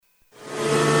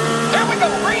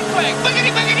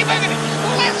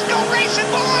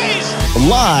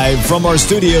Live from our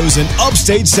studios in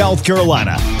upstate South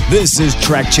Carolina, this is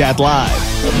Track Chat Live.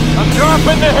 I'm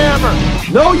dropping the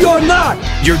hammer. No, you're not.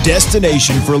 Your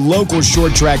destination for local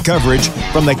short track coverage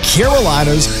from the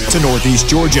Carolinas to Northeast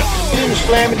Georgia. He didn't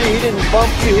slam you, he didn't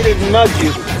bump you, he didn't nudge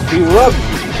you. He rubbed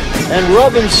you. And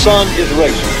rubbing's son is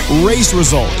racing. Race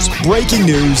results, breaking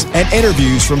news, and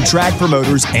interviews from track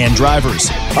promoters and drivers.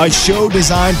 A show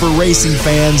designed for racing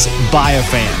fans by a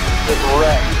fan. This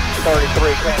wreck,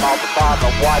 33 came off the bottom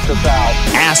and wiped us out.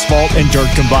 Asphalt and dirt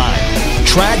combined.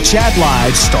 Track Chat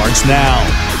Live starts now.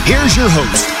 Here's your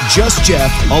host, Just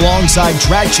Jeff, alongside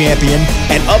track champion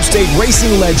and upstate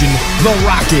racing legend, the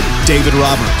Rocket, David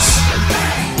Roberts.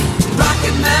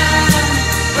 Rocket Man,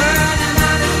 burning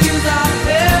out his fuse out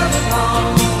there.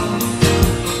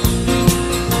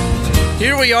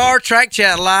 Here we are, Track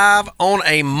Chat Live on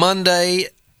a Monday,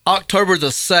 October the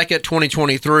 2nd,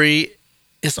 2023.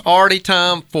 It's already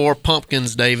time for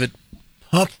pumpkins, David.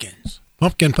 Pumpkins?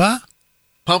 Pumpkin pie?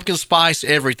 Pumpkin spice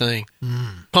everything.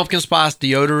 Pumpkin spice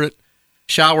deodorant,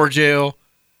 shower gel,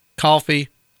 coffee,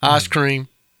 ice cream.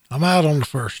 I'm out on the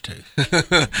first two.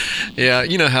 Yeah,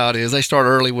 you know how it is. They start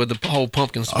early with the whole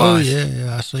pumpkin spice. Oh,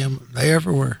 yeah, I see them. They're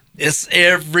everywhere. It's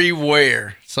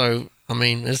everywhere. So, I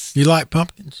mean, You like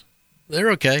pumpkins?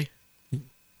 they're okay.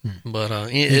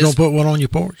 But You don't put one on your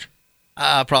porch?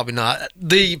 Probably not.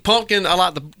 The pumpkin, I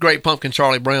like the Great Pumpkin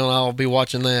Charlie Brown. I'll be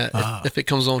watching that if it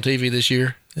comes on TV this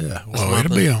year. Yeah, well,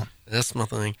 it'll be on. That's my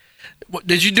thing.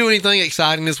 Did you do anything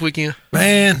exciting this weekend?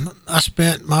 Man, I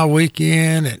spent my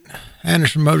weekend at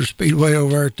Anderson Motor Speedway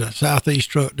over at the Southeast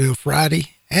Truck Deal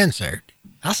Friday and Saturday.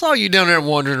 I saw you down there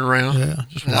wandering around. Yeah,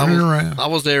 just wandering around. I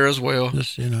was there as well.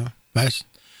 Just,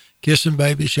 kissing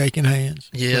babies, shaking hands.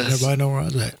 Yes. Let everybody know where I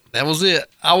was at. That was it.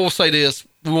 I will say this.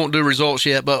 We won't do results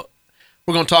yet, but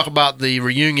we're going to talk about the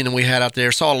reunion that we had out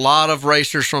there. Saw a lot of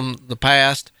racers from the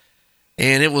past,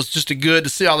 and it was just good to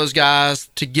see all those guys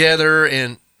together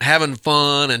and having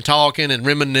fun and talking and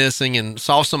reminiscing, and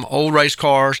saw some old race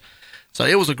cars. So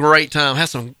it was a great time. Had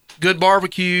some good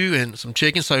barbecue and some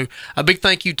chicken. So a big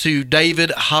thank you to David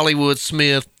Hollywood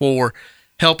Smith for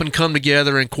helping come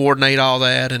together and coordinate all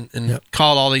that and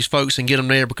call all these folks and get them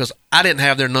there, because I didn't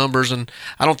have their numbers, and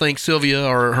I don't think Sylvia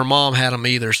or her mom had them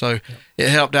either. So it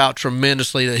helped out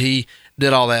tremendously that he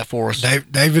did all that for us.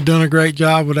 David done a great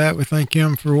job with that. We thank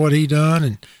him for what he done,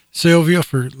 and Sylvia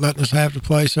for letting us have the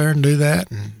place there and do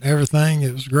that and everything.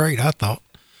 It was great, I thought.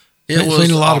 I've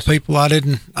seen a lot of people I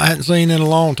hadn't seen in a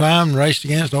long time, and raced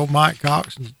against old Mike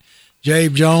Cox and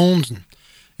Jabe Jones, and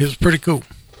it was pretty cool.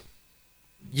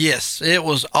 Yes, it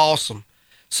was awesome.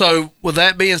 So with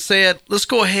that being said, let's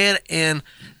go ahead and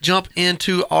jump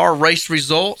into our race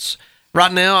results.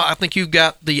 Right now, I think you've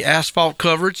got the asphalt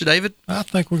coverage, David. I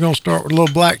think we're going to start with a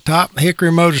little blacktop.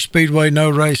 Hickory Motor Speedway, no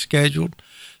race scheduled.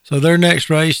 So their next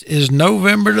race is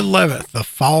November the 11th, the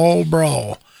Fall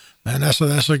Brawl. Man, that's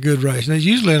a good race. And it's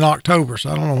usually in October, so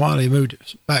I don't know why they moved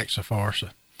it back so far. So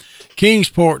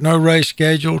Kingsport, no race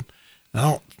scheduled.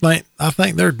 I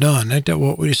think they're done. Ain't that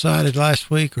what we decided last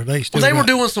week? Or they still? Well, they were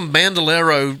doing some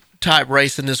Bandolero type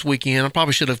racing this weekend. I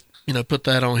probably should have put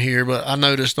that on here, but I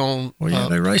noticed on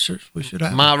they're racers. We should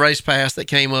have my race pass that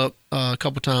came up a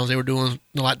couple of times. They were doing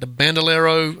like the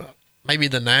Bandolero, maybe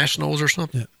the Nationals or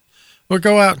something. Yeah. Well,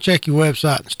 go out and check your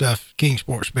website and stuff,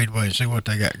 Kingsport Speedway, and see what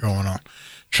they got going on.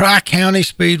 Tri-County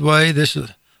Speedway. This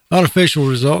is unofficial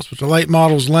results, but the late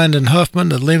model was Landon Huffman.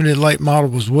 The limited late model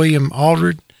was William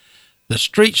Aldred. The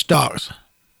street stocks,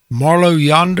 Marlon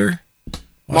Yoder.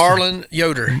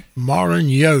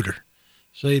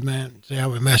 See, man, see how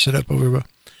we mess it up over here.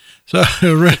 So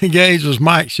Renegades was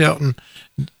Mike Shelton.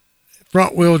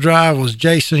 Front wheel drive was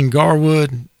Jason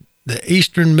Garwood. The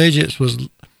Eastern Midgets was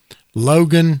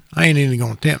Logan. I ain't even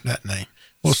going to attempt that name.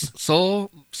 Sully?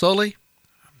 Sulyi.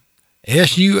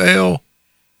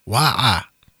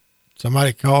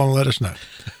 Somebody call and let us know.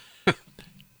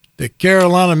 The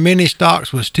Carolina Mini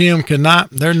Stocks was Tim Knight.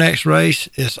 Their next race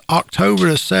is October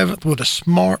the 7th with the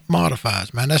Smart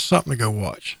Modifieds. Man, that's something to go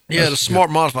watch. Yeah, the Smart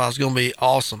Modifieds is going to be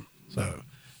awesome. So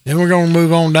then we're going to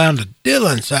move on down to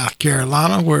Dillon, South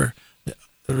Carolina, where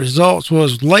the results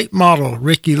was late model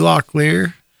Ricky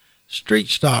Locklear, street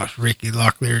stocks Ricky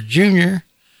Locklear Jr.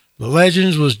 The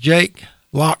legends was Jake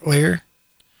Locklear.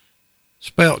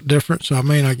 Spelt different, so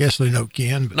I guess they know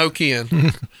Ken. But no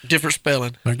Ken. Different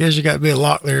spelling. I guess you got to be a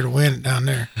Locklear to win it down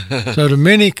there. So the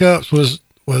mini cups was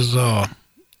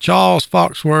Charles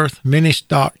Foxworth, mini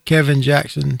stock Kevin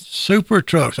Jackson, super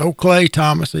trucks, old Clay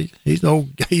Thomas. He's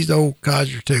old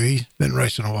codger too. He's been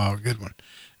racing a while. Good one.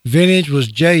 Vintage was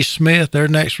Jay Smith. Their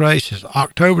next race is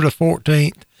October the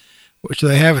 14th, which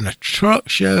they having a truck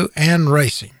show and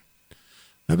racing.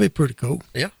 That'd be pretty cool.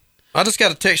 Yeah. I just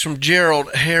got a text from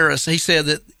Gerald Harris. He said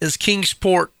that it's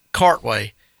Kingsport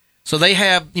Kartway. So they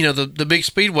have, you know, the big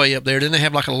speedway up there. Then they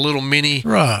have like a little mini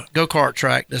go-kart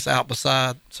track that's out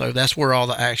beside. So that's where all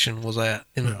the action was at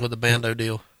with the Bando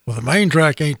deal. Well, the main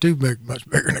track ain't too big, much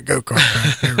bigger than a go-kart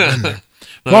track. Never been there.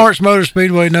 Florence Motor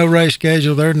Speedway, no race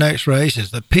schedule. Their next race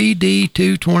is the PD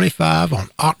 225 on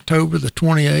October the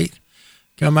 28th.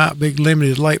 Come out, big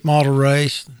limited late model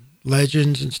race,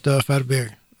 legends and stuff. That'll be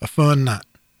a fun night.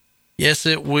 Yes,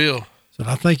 it will. So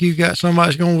I think you got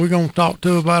somebody's we're going to talk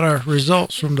to about our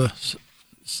results from the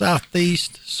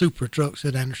Southeast Super Trucks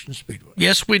at Anderson Speedway.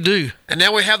 Yes, we do. And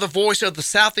now we have the voice of the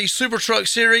Southeast Super Truck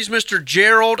Series, Mr.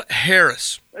 Gerald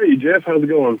Harris. Hey, Jeff, how's it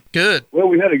going? Good. Well,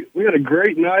 we had a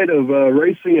great night of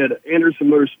racing at Anderson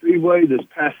Motor Speedway this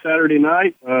past Saturday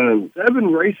night. 7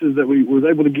 races that we was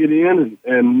able to get in,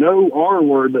 and no R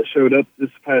word that showed up this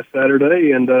past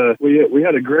Saturday. And we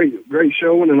had a great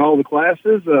showing in all the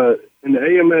classes. In the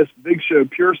AMS Big Show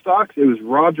Pure Stocks, it was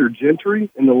Roger Gentry.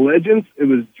 In the Legends, it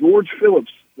was George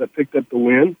Phillips that picked up the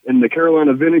win. In the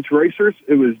Carolina Vintage Racers,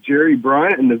 it was Jerry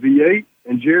Bryant in the V8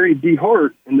 and Jerry D.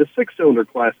 Hart in the 6-cylinder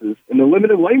classes. In the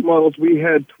limited late models, we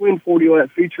had twin 40-lap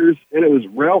features, and it was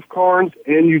Ralph Carnes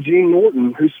and Eugene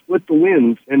Norton who split the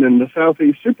wins. And in the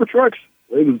Southeast Super Trucks,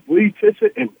 it was Lee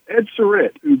Tissett and Ed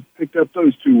Surratt who picked up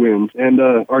those 2 wins. And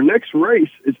our next race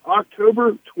is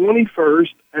October 21st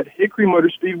at Hickory Motor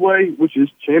Speedway, which is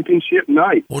championship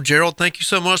night. Well, Gerald, thank you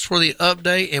so much for the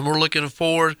update, and we're looking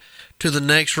forward to the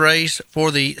next race for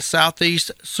the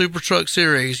Southeast Super Truck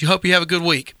Series. You hope you have a good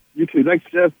week. You too. Thanks,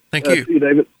 Jeff. Thank you. See you,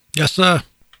 David. Yes, sir.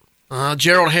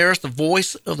 Gerald Harris, the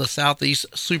voice of the Southeast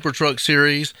Super Truck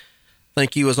Series.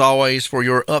 Thank you, as always, for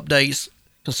your updates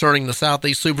concerning the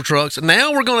Southeast Super Trucks. And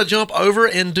now we're going to jump over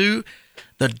and do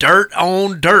the Dirt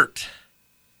on Dirt.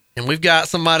 And we've got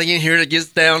somebody in here that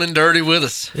gets down and dirty with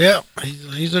us. Yeah,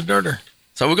 he's a dirter.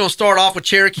 So we're going to start off with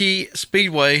Cherokee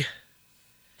Speedway.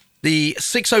 The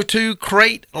 602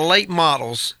 crate late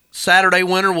models. Saturday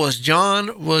winner was John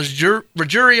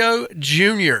Ruggiero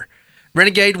Jr.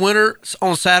 Renegade winner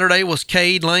on Saturday was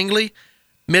Cade Langley.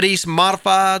 Mid-East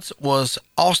Modifieds was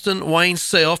Austin Wayne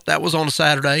Self. That was on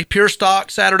Saturday. Pure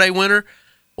Stock Saturday winner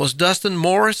was Dustin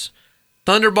Morris.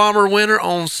 Thunder Bomber winner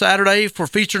on Saturday for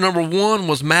feature number 1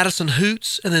 was Madison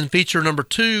Hoots. And then feature number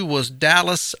 2 was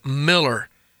Dallas Miller.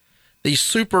 The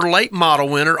super late model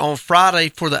winner on Friday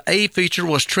for the A feature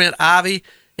was Trent Ivy.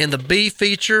 And the B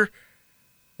feature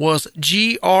was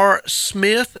G.R.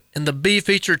 Smith, and the B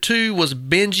feature 2 was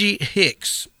Benji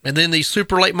Hicks. And then the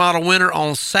super late model winner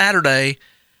on Saturday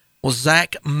was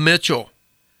Zach Mitchell.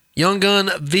 Young Gun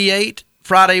V8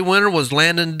 Friday winner was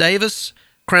Landon Davis.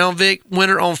 Crown Vic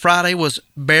winner on Friday was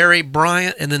Barry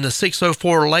Bryant, and then the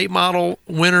 604 late model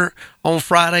winner on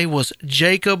Friday was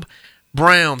Jacob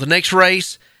Brown. The next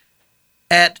race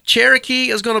at Cherokee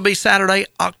is going to be Saturday,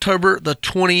 October the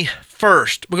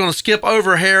 21st. We're going to skip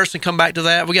over Harris and come back to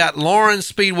that. We got Lawrence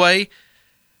Speedway.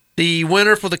 The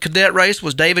winner for the cadet race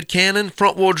was David Cannon.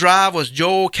 Front wheel drive was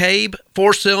Joel Cabe.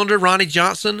 4-cylinder, Ronnie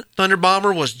Johnson. Thunder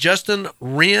Bomber was Justin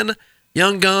Wren.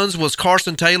 Young Guns was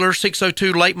Carson Taylor.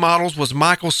 602 late models was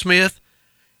Michael Smith.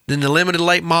 Then the limited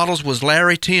late models was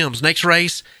Larry Timms. Next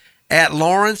race at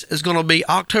Lawrence is going to be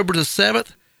October the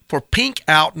 7th. For Pink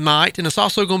Out Night, and it's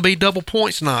also going to be double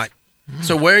points night.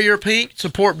 So wear your pink,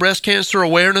 support breast cancer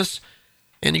awareness,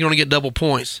 and you're going to get double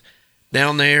points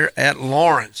down there at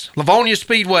Lawrence. Livonia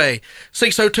Speedway,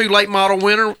 602 late model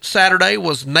winner Saturday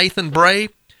was Nathan Bray.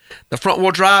 The front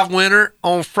wheel drive winner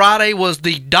on Friday was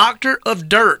the Doctor of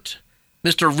Dirt,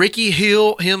 Mr. Ricky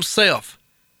Hill himself.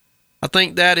 I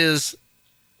think that is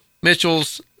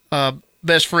Mitchell's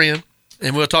best friend.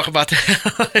 And we'll talk about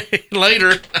that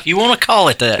later. If you want to call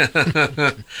it that.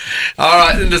 All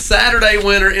right. And the Saturday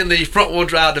winner in the front-wheel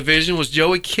drive division was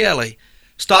Joey Kelly.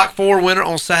 Stock 4 winner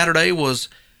on Saturday was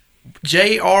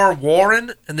J.R.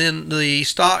 Warren. And then the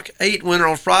Stock 8 winner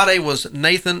on Friday was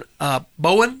Nathan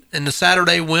Bowen. And the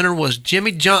Saturday winner was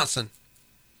Jimmy Johnson.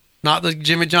 Not the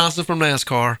Jimmy Johnson from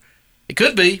NASCAR. It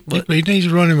could be. But he needs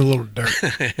to run him a little dirt.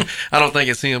 I don't think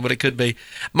it's him, but it could be.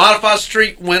 Modified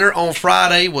Street winner on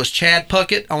Friday was Chad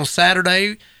Puckett. On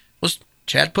Saturday was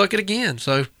Chad Puckett again.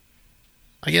 So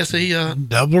I guess he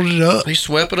doubled it up. He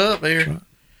swept it up there. Right.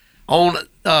 On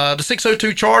the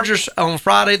 602 Chargers on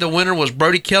Friday, the winner was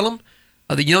Brody Kellum.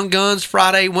 The Young Guns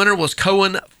Friday winner was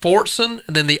Cohen Fortson.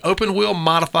 And then the Open Wheel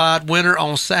Modified winner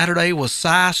on Saturday was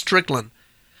Cy Strickland.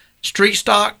 Street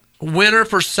Stock winner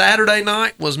for Saturday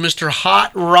night was Mr.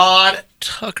 Hot Rod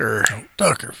Tucker.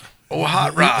 Oh,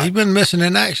 Hot Rod. He's been missing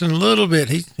in action a little bit.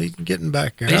 He's getting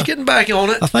back there. He's getting back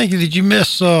on it. I think, did you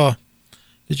miss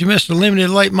Did you miss the limited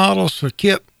late models for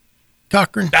Kip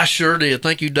Cochran? I sure did.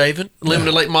 Thank you, David.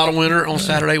 Limited late model winner on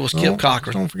Saturday was Kip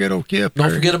Cochran. Don't forget old Kip. Don't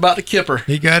forget about the Kipper.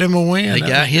 He got him a win. He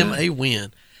got him a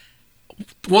win.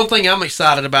 One thing I'm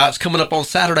excited about is coming up on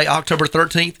Saturday, October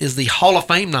 13th, is the Hall of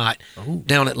Fame night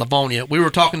down at Livonia. We were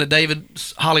talking to David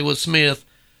Hollywood Smith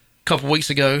a couple weeks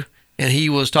ago, and he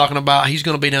was talking about he's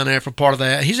going to be down there for part of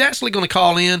that. He's actually going to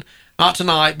call in, not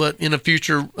tonight, but in a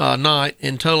future night,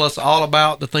 and tell us all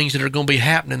about the things that are going to be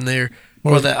happening there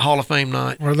for that Hall of Fame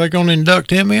night. Are they going to induct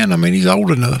him in? I mean, he's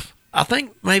old enough. I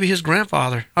think maybe his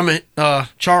grandfather.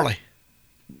 Charlie.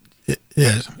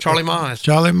 Yes. Charlie Mize.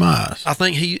 Charlie Mize. I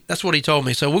think that's what he told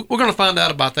me. So we're going to find out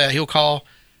about that. He'll call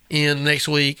in next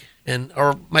week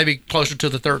or maybe closer to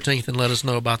the 13th and let us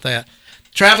know about that.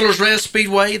 Travelers Rest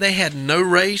Speedway, they had no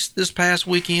race this past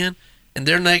weekend, and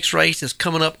their next race is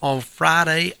coming up on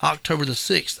Friday, October the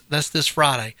 6th. That's this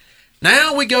Friday.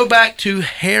 Now we go back to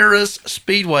Harris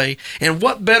Speedway, and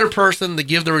what better person to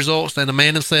give the results than the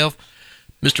man himself,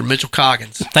 Mr. Mitchell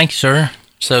Coggins. Thank you, sir.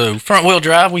 So, front-wheel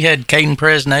drive, we had Caden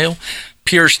Presnell.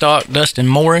 Pure stock, Dustin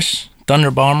Morris.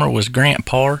 Thunder Bomber was Grant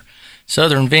Parr.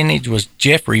 Southern Vintage was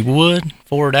Jeffrey Wood.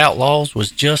 Ford Outlaws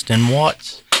was Justin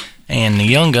Watts. And the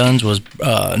Young Guns was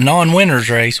non-winners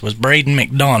race was Braden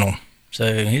McDonald.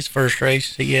 So, his first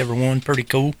race he ever won. Pretty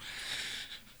cool.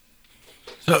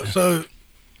 So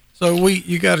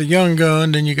you got a Young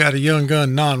Gun, then you got a Young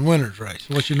Gun non-winners race.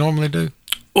 What you normally do?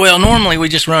 Well, normally we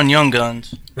just run Young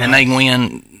Guns, and they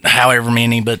win however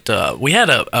many. But we had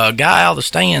a guy out of the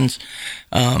stands.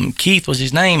 Keith was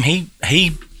his name. He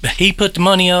put the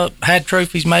money up, had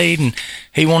trophies made, and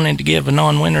he wanted to give a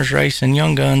non-winners race and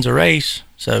Young Guns a race.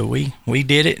 So we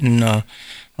did it, and like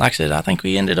I said, I think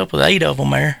we ended up with 8 of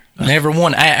them there. Never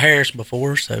won at Harris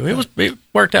before, so it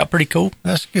worked out pretty cool.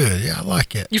 That's good. Yeah, I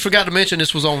like it. You forgot to mention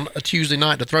this was on a Tuesday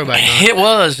night, the throwback night. It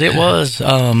was.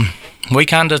 We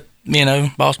kind of,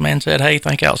 boss man said, hey,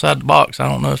 think outside the box. I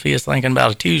don't know if he was thinking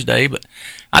about a Tuesday, but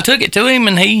I took it to him,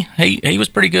 and he was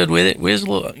pretty good with it. We was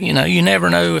a little, you never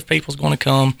know if people's going to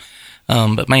come.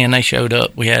 But, man, they showed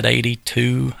up. We had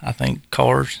 82, I think,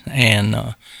 cars,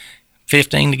 and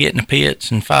 15 to get in the pits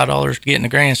and $5 to get in the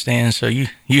grandstand. So you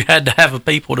had to have a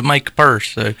people to make a purse.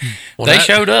 So they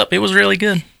showed up. It was really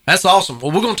good. That's awesome.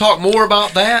 Well, we're going to talk more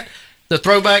about that, the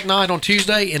throwback night on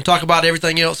Tuesday, and talk about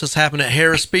everything else that's happened at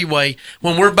Harris Speedway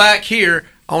when we're back here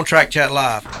on Track Chat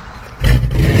Live.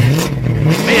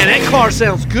 Man, that car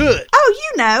sounds good. Oh,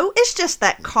 it's just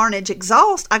that Carnage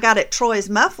exhaust I got at Troy's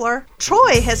Muffler.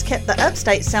 Troy has kept the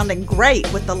Upstate sounding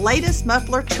great with the latest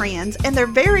muffler trends and their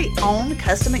very own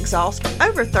custom exhaust for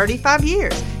over 35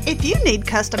 years. If you need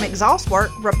custom exhaust work,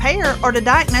 repair, or to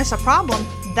diagnose a problem,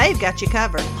 they've got you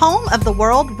covered. Home of the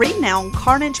world-renowned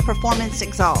Carnage Performance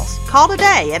Exhaust. Call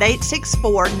today at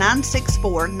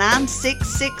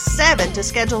 864-964-9667 to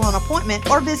schedule an appointment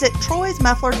or visit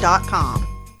troysmuffler.com.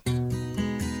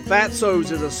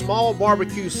 Fatso's is a small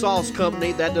barbecue sauce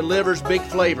company that delivers big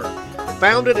flavor.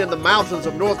 Founded in the mountains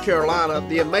of North Carolina,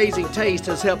 the amazing taste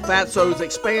has helped Fatso's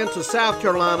expand to South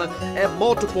Carolina at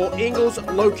multiple Ingalls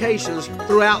locations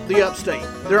throughout the upstate.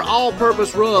 Their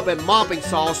all-purpose rub and mopping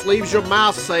sauce leaves your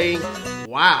mouth saying,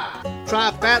 wow.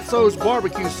 Try Fatso's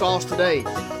barbecue sauce today.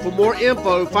 For more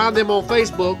info, find them on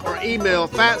Facebook or email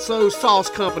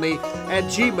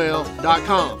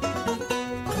fatsosaucecompany@gmail.com.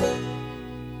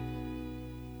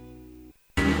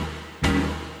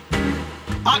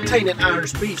 Octane and Iron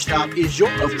Speed Shop is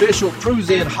your official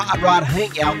cruise-in hot rod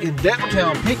hangout in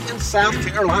downtown Pickens, South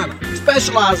Carolina.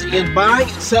 Specializing in buying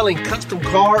and selling custom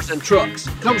cars and trucks.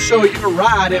 Come show your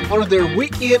ride at one of their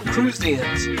weekend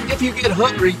cruise-ins. If you get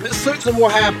hungry, Miss Susan will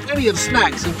have plenty of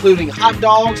snacks including hot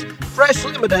dogs, fresh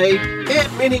lemonade,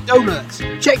 and mini donuts.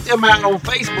 Check them out on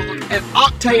Facebook at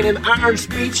Octane and Iron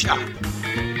Speed Shop.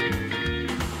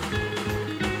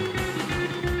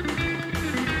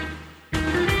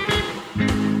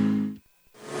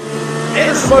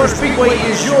 Harris Motor Speedway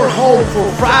is your home for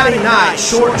Friday night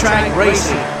short track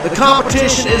racing. The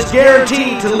competition is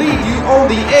guaranteed to leave you on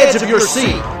the edge of your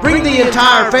seat. Bring the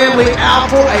entire family out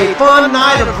for a fun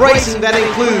night of racing that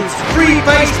includes free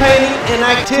face painting and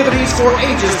activities for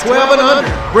ages 12 and under.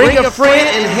 Bring a friend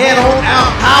and head on out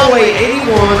Highway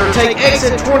 81 or take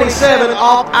exit 27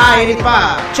 off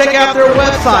I-85. Check out their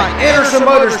website,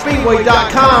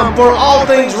 AndersonMotorspeedway.com, for all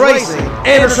things racing.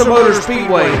 Anderson Motor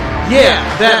Speedway, yeah,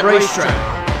 that racetrack.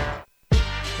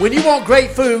 When you want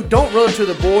great food, don't run to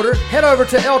the border. Head over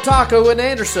to El Taco in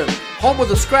Anderson, home of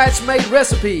the scratch-made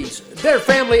recipes. They're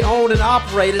family-owned and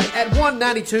operated at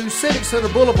 192 Civic Center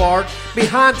Boulevard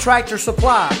behind Tractor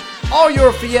Supply. All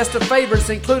your Fiesta favorites,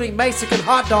 including Mexican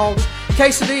hot dogs,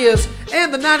 quesadillas,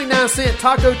 and the 99-cent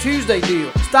Taco Tuesday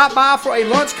deal. Stop by for a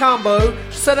lunch combo,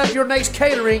 set up your next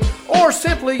catering, or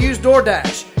simply use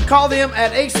DoorDash. Call them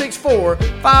at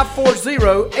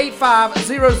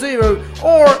 864-540-8500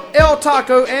 or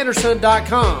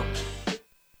eltacoanderson.com.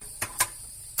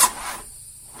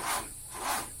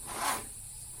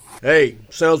 Hey,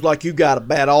 sounds like you got a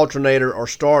bad alternator or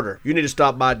starter. You need to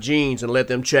stop by Gene's and let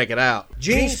them check it out.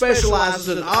 Gene specializes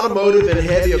in automotive and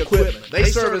heavy equipment. They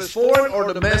service foreign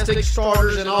or domestic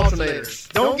starters and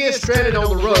alternators. Don't get stranded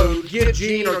on the road. Give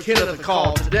Gene or Kenneth a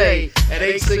call today at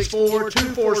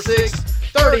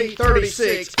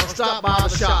 864-246-3036 or stop by the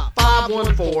shop,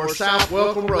 514 South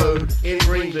Welcome Road in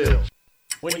Greenville.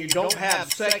 When you don't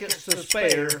have seconds to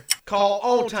spare, call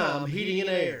On Time Heating and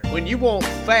Air. When you want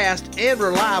fast and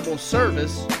reliable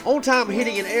service, On Time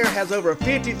Heating and Air has over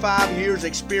 55 years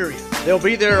experience. They'll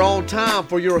be there on time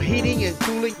for your heating and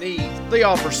cooling needs. They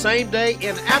offer same-day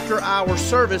and after-hour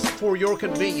service for your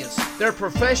convenience. Their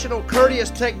professional, courteous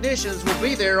technicians will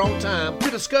be there on time to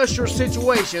discuss your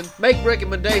situation, make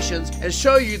recommendations, and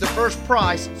show you the first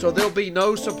price so there'll be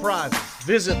no surprises.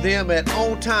 Visit them at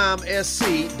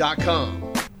ontimesc.com.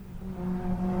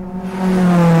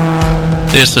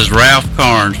 This is Ralph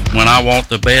Carnes. When I want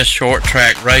the best short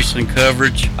track racing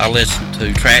coverage, I listen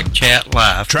to Track Chat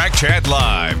Live. Track Chat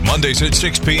Live, Mondays at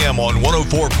 6 p.m. on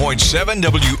 104.7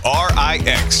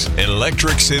 WRIX,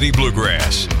 Electric City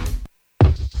Bluegrass.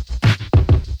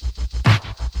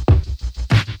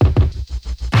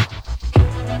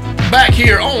 Back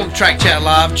here on Track Chat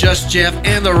Live, Just Jeff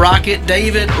and the Rocket,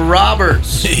 David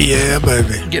Roberts. Yeah,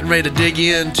 baby. Getting ready to dig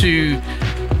into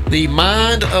the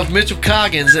mind of Mitchell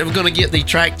Coggins, and we're going to get the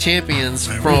track champions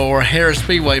for Harris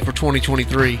Speedway for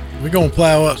 2023. We're going to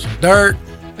plow up some dirt.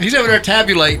 He's over there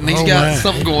tabulating. He's got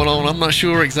something going on. I'm not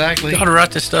sure exactly. Got to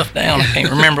write this stuff down. I can't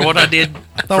remember what I did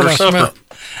for supper.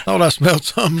 Thought I smelled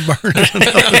something burning.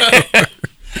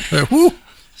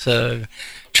 So,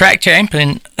 track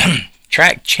champions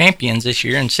this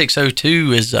year in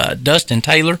 602 is Dustin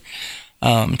Taylor.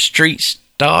 Street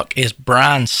stock is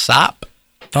Brian Sopp.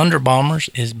 Thunder Bombers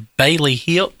is Bailey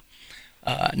Hip.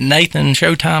 Nathan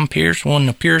Showtime Pierce won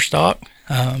the pure stock.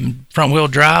 Front wheel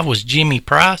drive was Jimmy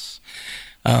Price.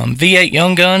 V8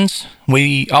 Young Guns,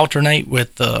 we alternate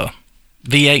with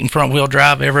V8 and front wheel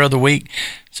drive every other week.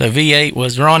 So V8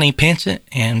 was Ronnie Pinsent,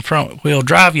 and front wheel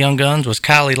drive Young Guns was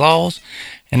Kylie Laws,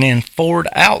 and then Ford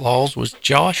Outlaws was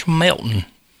Josh Melton.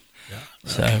 Yeah,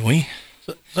 right.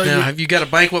 So now, have you got a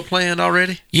banquet planned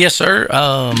already? Yes, sir.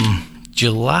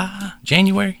 January.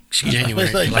 January.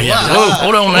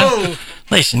 Hold on now.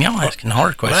 Listen, y'all asking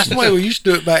hard questions. That's the way we used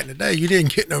to do it back in the day. You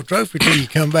didn't get no trophy till you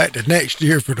come back the next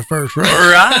year for the first race.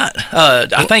 Right.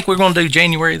 I think we're going to do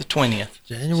January the 20th.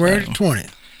 January the 20th.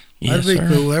 Yes, That'd be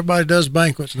cool. Everybody does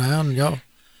banquets now, and y'all.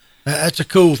 That's a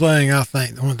cool thing, I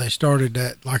think, when they started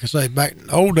that. Like I say, back in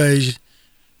the old days,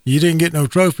 you didn't get no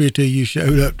trophy until you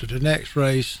showed up to the next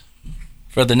race.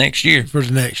 For the next year.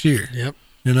 Yep.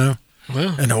 You know?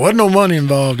 Well, and there wasn't no money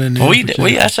involved in it.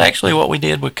 That's actually what we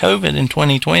did with COVID in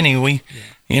 2020.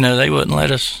 They wouldn't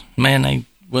let us, they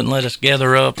wouldn't let us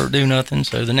gather up or do nothing.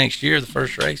 So the next year, the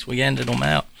first race, we ended them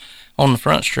out on the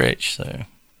front stretch. So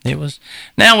it was,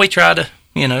 now we try to,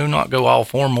 not go all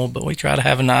formal, but we try to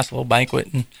have a nice little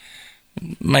banquet and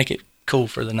make it cool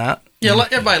for the night. Yeah,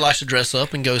 everybody likes to dress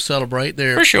up and go celebrate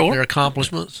their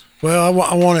accomplishments. Well,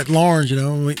 I wanted Lawrence,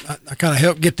 I kind of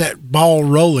helped get that ball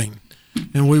rolling.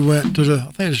 And we went to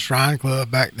I think it was Shrine Club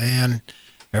back then.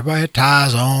 Everybody had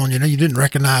ties on, you didn't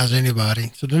recognize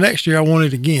anybody. So the next year I won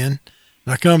it again.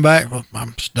 And I come back, well,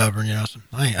 I'm stubborn, so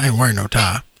I ain't wearing no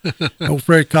tie. Old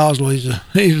Fred Cosley,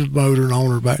 he's a boater and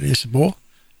owner back then. He said, boy,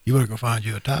 you better go find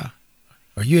you a tie,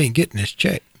 or you ain't getting this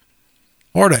check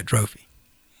or that trophy.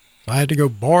 So I had to go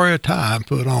borrow a tie and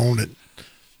put on it.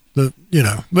 But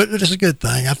it's a good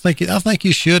thing. I think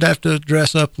you should have to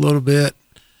dress up a little bit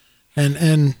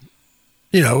and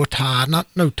a tie,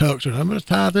 no tux or nothing, but a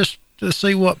tie just to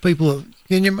see what people.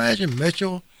 Can you imagine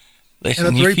Mitchell?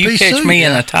 Listen, if you catch me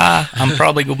in a tie, I'm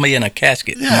probably going to be in a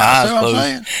casket. Yeah, my eyes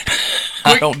closed.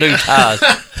 I don't do ties.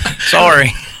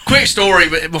 Sorry. Quick story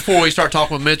before we start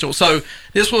talking with Mitchell. So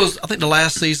this was, I think, the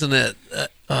last season that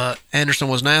Anderson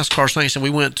was NASCAR sanctioned. We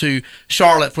went to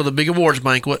Charlotte for the big awards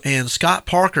banquet, and Scott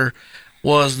Parker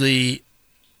was the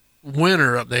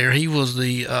winner up there. He was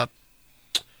the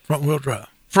front wheel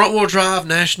drive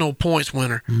national points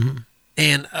winner. Mm-hmm.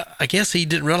 And I guess he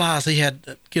didn't realize he had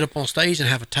to get up on stage and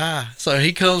have a tie. So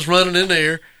he comes running in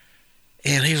there,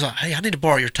 and he was like, hey, I need to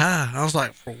borrow your tie. I was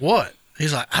like, for what?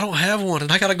 He's like, I don't have one,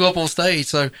 and I got to go up on stage.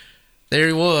 So there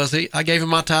he was. I gave him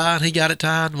my tie, and he got it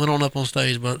tied and went on up on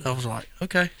stage. But I was like,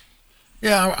 okay.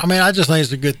 Yeah, I mean, I just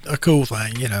think it's a cool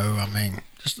thing, you know. I mean,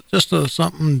 just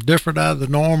something different out of the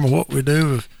norm of what we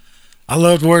do. I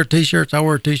love to wear T-shirts. I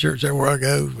wear T-shirts everywhere I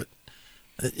go. But,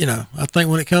 you know, I think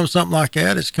when it comes to something like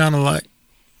that, it's kind of like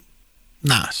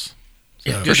nice.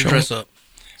 So, Yeah, good to dress up.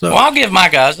 So, Well, I'll give my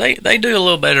guys, they do a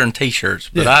little better than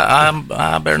T-shirts, but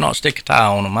I better not stick a tie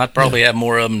on them. I'd probably have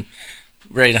more of them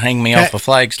ready to hang me off a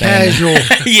flag stand. Casual.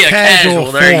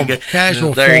 Casual. There you go.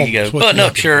 Casual. There you go.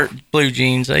 Button-up shirt, blue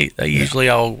jeans. They usually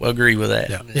all agree with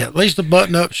that. Yeah. At least a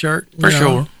button-up shirt. For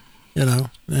sure. You know,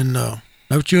 and no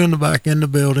chewing the back in the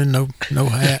building, no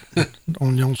hat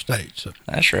on stage. So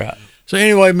that's right. So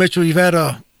anyway, Mitchell, you had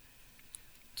a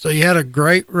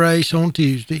great race on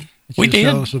Tuesday. We did.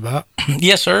 Tell us about.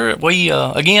 Yes, sir. We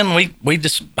I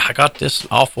got this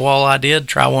off wall idea to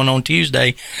try one on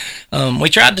Tuesday. We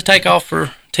tried to take off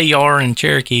for TR and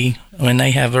Cherokee when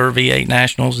they have their V8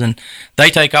 Nationals, and they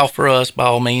take off for us by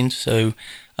all means. So,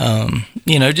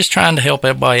 you know, just trying to help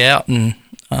everybody out. And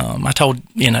I told,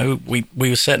 you know, we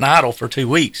was sitting idle for 2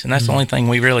 weeks, and that's the only thing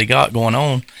we really got going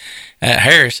on at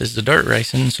Harris is the dirt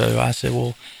racing. So I said,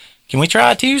 well, can we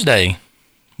try Tuesday?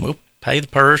 We'll pay the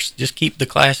purse, just keep the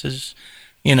classes,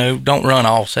 you know, don't run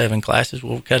all 7 classes.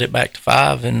 We'll cut it back to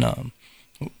 5. And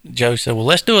Joe said, well,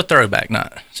 let's do a throwback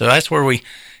night. So that's where we,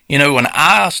 you know, when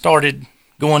I started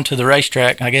going to the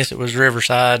racetrack, I guess it was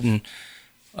Riverside and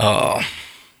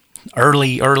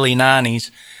early 90s,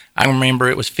 I remember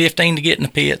it was $15 to get in the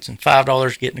pits and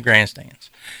 $5 to get in the grandstands.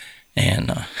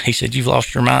 And he said, you've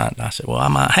lost your mind. I said, well, I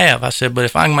might have. I said, but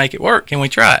if I can make it work, can we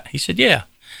try it? He said, yeah.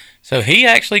 So he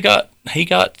actually got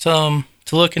to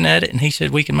looking at it, and he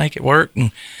said we can make it work,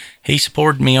 and he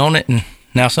supported me on it. And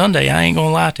now Sunday, I ain't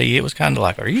gonna lie to you, it was kind of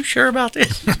like, are you sure about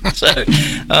this? So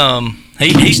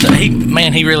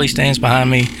he really stands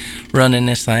behind me running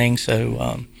this thing.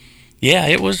 So yeah,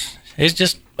 it's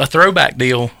just a throwback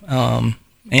deal.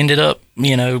 Ended up,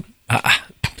 you know, I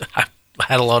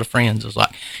had a lot of friends. I was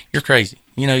like, you're crazy.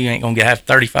 You know, you ain't gonna have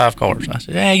 35 cars. I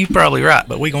said, yeah, you're probably right,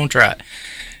 but we gonna try it.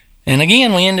 And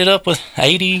again, we ended up with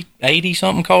 80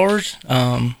 something cars.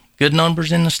 Good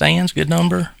numbers in the stands, good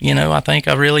number. You know, I think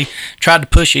I really tried to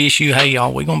push the issue. Hey,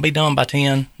 y'all, we're going to be done by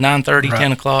 10, 9:30, right.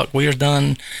 10 o'clock. We are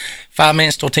done 5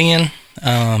 minutes till 10.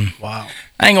 Wow.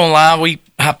 I ain't going to lie.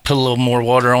 I put a little more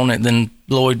water on it than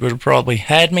Lloyd would have probably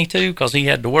had me to because he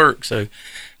had to work. So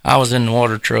I was in the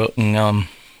water truck, and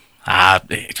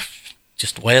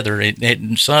just weather.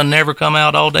 Sun never come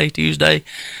out all day Tuesday.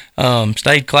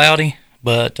 Stayed cloudy.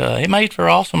 But it made for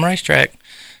an awesome racetrack.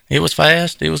 It was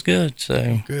fast. It was good.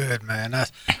 So good, man. I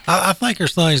think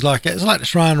there's things like that. It's like the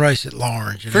Shrine Race at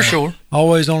Lawrence. You know? For sure.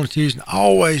 Always on a Tuesday,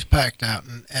 always packed out.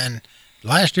 And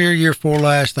last year before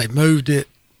last, they moved it,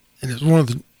 and it's one of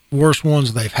the worst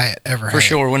ones they've ever had. For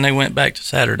sure, when they went back to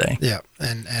Saturday. Yeah,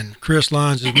 and Chris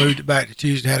Lyons has moved it back to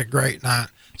Tuesday, had a great night.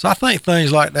 So I think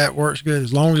things like that works good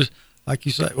as long as, like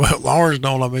you say, well, Lawrence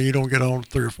don't, I mean, you don't get on at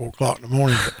 3 or 4 o'clock in the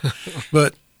morning,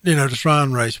 but you know, the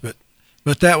Shrine Race, but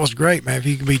that was great, man. If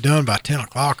you can be done by 10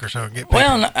 o'clock or so and get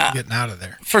getting out of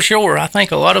there. For sure. I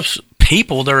think a lot of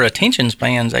people, their attention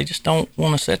spans, they just don't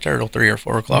want to sit there till 3 or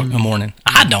 4 o'clock in the morning.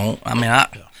 I don't. I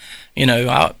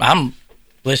mean,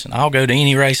 listen, I'll go to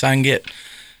any race I can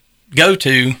go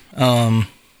to.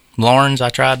 Lawrence, I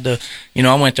tried to, you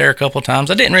know, I went there a couple of times.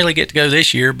 I didn't really get to go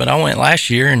this year, but I went last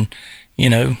year, and,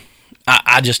 you know,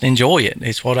 I just enjoy it.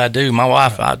 It's what I do. My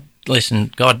wife,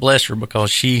 listen, God bless her,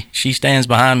 because she stands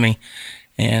behind me,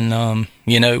 and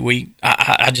you know,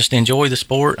 I just enjoy the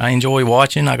sport. I enjoy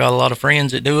watching. I got a lot of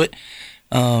friends that do it,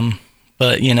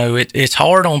 but you know, it's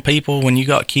hard on people when you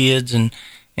got kids and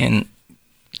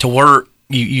to work.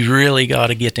 You really got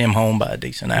to get them home by a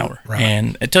decent hour, right.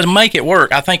 And to make it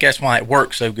work, I think that's why it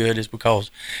works so good, is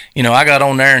because, you know, I got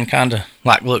on there and kind of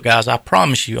like, look, guys, I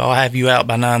promise you, I'll have you out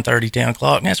by 9:30, 10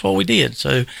 o'clock, and that's what we did.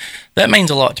 So that means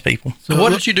a lot to people. So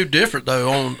what did you do different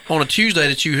though on a Tuesday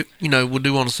that you know would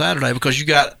do on a Saturday, because you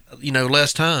got, you know,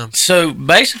 less time? So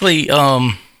basically,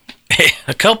 a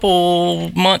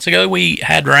couple months ago we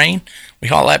had rain. We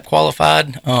hot lap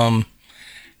qualified.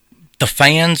 The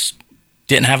fans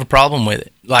didn't have a problem with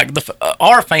it. Like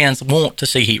our fans want to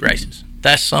see heat races.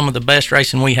 That's some of the best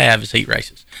racing we have is heat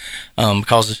races,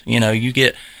 because you know, you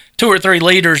get 2 or 3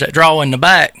 leaders that draw in the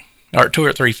back, or 2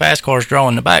 or 3 fast cars draw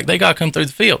in the back. They got to come through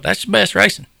the field. That's the best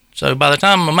racing. So by the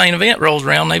time the main event rolls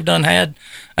around, they've done had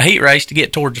a heat race to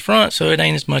get towards the front, so it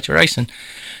ain't as much racing.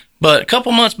 But a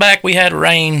couple months back, we had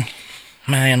rain.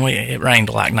 Man, it rained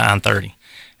till like 9:30,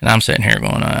 and I'm sitting here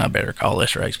going, I better call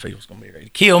this race. People's gonna be ready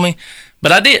to kill me.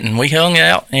 But I didn't. We hung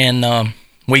out, and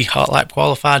we hot lap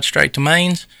qualified straight to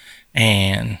mains,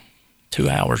 and 2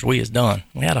 hours, we is done.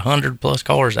 We had 100+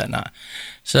 cars that night.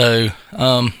 So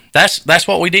that's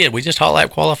what we did. We just hot lap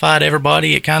qualified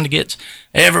everybody. It kind of gets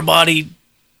everybody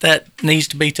that needs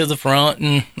to be to the front,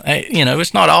 and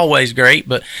it's not always great,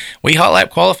 but we hot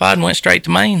lap qualified and went straight to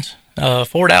mains.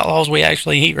 Ford Outlaws we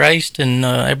actually heat raced, and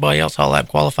everybody else hot lap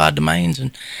qualified to mains,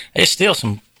 and it's still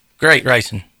some great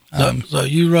racing. So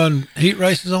you run heat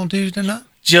races on Tuesday night?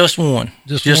 Just one.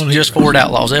 Just Ford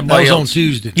Outlaws. Everybody else on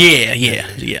Tuesday.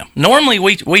 Yeah. Normally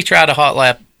we try to hot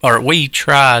lap, or we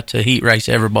try to heat race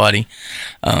everybody,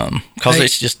 because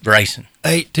it's just racing.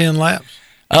 8-10 laps.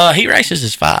 Heat races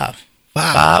is 5.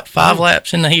 Five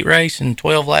laps in the heat race and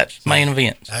 12 laps main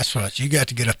events. That's right. You got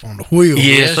to get up on the wheel.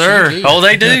 Yes, sir. Oh,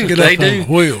 they do. They do. On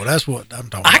the wheel. That's what I'm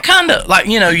talking about. I kind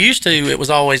of used to. It was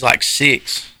always like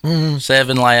 6,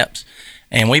 7 laps,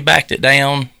 and we backed it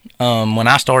down. When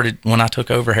I took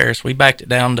over Harris, we backed it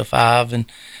down to 5, and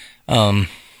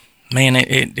man,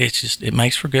 it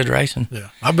makes for good racing. Yeah,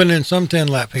 I've been in some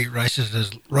 10-lap heat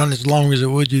races run as long as it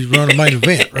would you run a main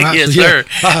event, right? Yes, so, sir.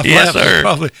 5 yes,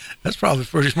 laps sir. That's probably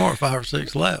pretty smart. 5 or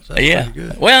 6 laps. That's pretty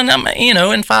good. Well,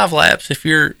 in 5 laps, if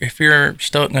you're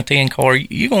stuck in a 10 car,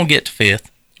 you're gonna get to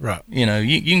 5th. Right. You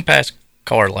can pass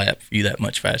car lap for you that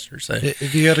much faster. So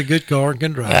if you got a good car and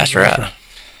can drive. That's right.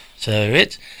 So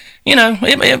it's.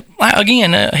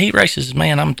 Again, heat races,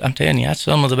 man, I'm telling you, that's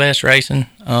some of the best racing.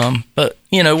 But,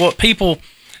 what people,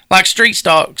 like street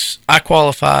stocks, I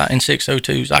qualify, in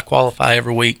 602s, I qualify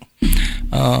every week.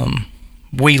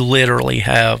 We literally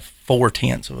have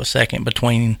 0.4 of a second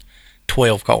between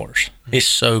 12 cars. It's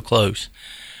so close.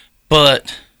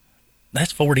 But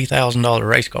that's $40,000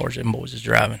 race cars them boys is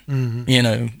driving,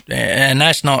 and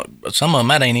that's not, some of them,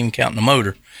 that ain't even counting the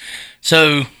motor.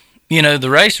 So, the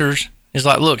racers, it's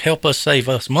like, look, help us save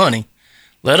us money.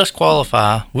 Let us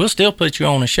qualify. We'll still put you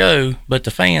on a show, but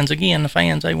the fans,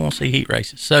 they want to see heat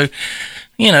races. So,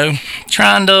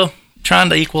 trying to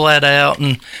equal that out,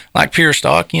 and like pure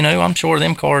stock, I'm sure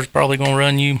them cars probably going to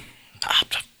run you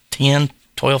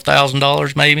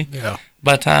 $12,000 maybe. Yeah.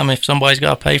 By the time, if somebody's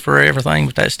got to pay for everything,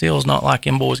 but that still is not like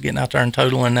them boys getting out there and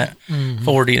totaling that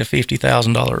 $40,000 to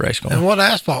 $50,000 race car. And what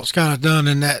asphalt's kind of done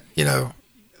in that,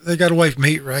 they got away from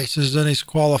heat races, then he's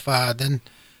qualified. Then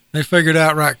they figured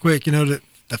out right quick, that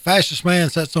the fastest man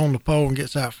sits on the pole and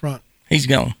gets out front. He's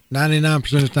gone.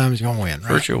 99% of the time he's going to win, right?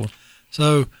 For sure.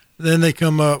 So then they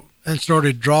come up and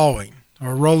started drawing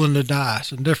or rolling the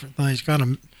dice and different things, kind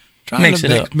of trying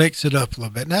to mix it up a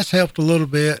little bit. And that's helped a little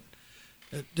bit.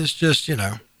 It's just,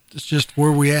 it's just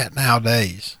where we at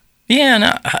nowadays. Yeah, and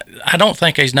I don't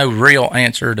think there's no real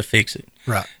answer to fix it.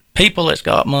 Right. People that's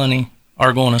got money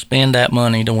are going to spend that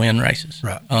money to win races.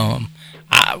 Right.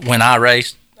 When I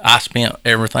raced, I spent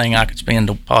everything I could spend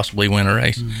to possibly win a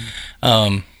race.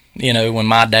 When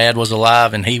my dad was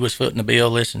alive and he was footing the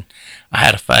bill, listen, I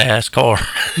had a fast car.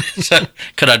 So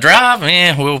could I drive?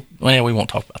 We won't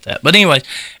talk about that. But anyways,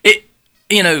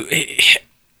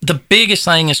 the biggest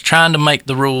thing is trying to make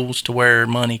the rules to where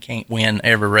money can't win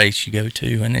every race you go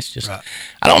to, and it's just, right.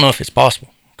 I don't know if it's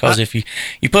possible, because if you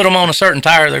put them on a certain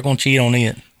tire, they're going to cheat on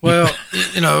it. Well,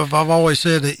 I've always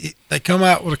said that they come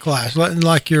out with a class,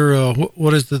 like your,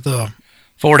 what is the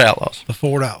Ford Outlaws. The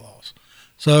Ford Outlaws.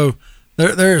 So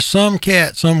there's some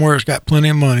cat somewhere that's got plenty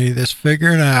of money that's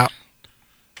figuring out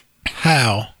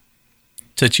how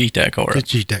to cheat that car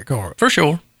up. For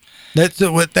sure. That's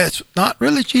not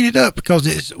really cheated up because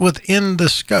it's within the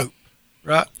scope,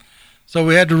 right? So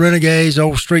we had the Renegades,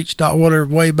 old street stock, whatever,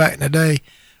 way back in the day.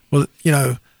 Well,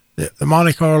 the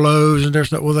Monte Carlos and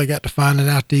there's they got to finding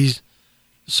out these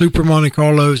super Monte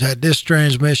Carlos had this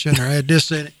transmission or had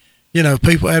this in it.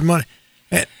 People had money.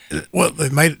 And, they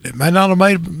may not have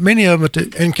made many of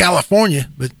them in California,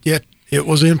 but yet it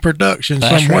was in production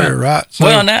somewhere, right? So,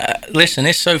 well, now, listen,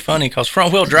 it's so funny because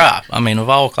front wheel drive, of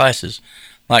all classes,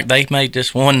 like they made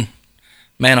this one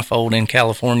manifold in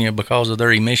California because of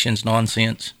their emissions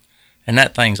nonsense, and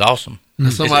that thing's awesome.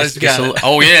 Somebody's got it.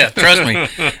 Oh, yeah, trust me.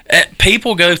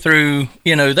 People go through,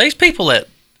 these people that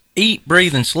eat,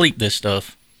 breathe, and sleep this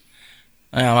stuff.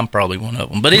 I'm probably one of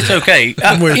them, but it's okay.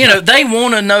 They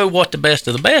want to know what the best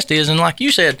of the best is, and like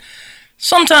you said,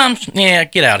 sometimes,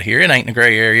 get out of here. It ain't in the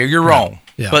gray area. You're wrong.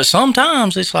 Yeah. But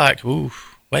sometimes it's like, ooh,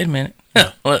 wait a minute.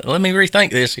 Yeah. Let me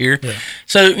rethink this here. Yeah.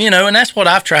 So, and that's what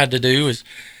I've tried to do is,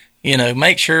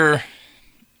 make sure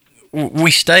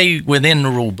we stay within the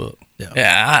rule book.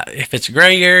 Yeah. If it's a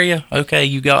gray area, okay,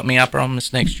 you got me. I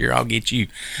promise next year I'll get you.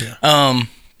 Yeah.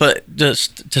 But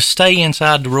just to stay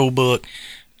inside the rule book,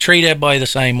 treat everybody the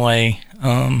same way,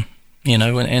 and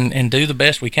do the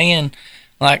best we can.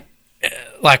 Like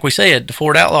we said, the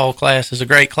Ford Outlaw class is a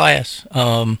great class.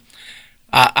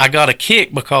 I got a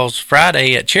kick because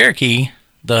Friday at Cherokee,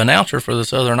 the announcer for the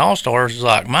Southern All-Stars was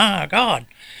like, my God,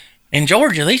 in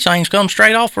Georgia, these things come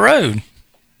straight off the road.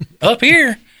 Up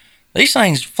here, these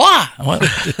things fly. Well,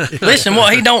 listen,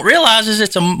 what he don't realize is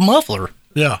it's a muffler.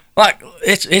 Yeah. Like,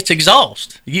 it's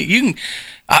exhaust. You can,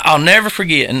 I'll never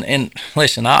forget, and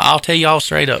listen, I'll tell y'all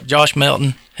straight up, Josh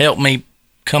Melton helped me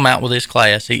come out with this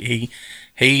class. He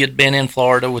had been in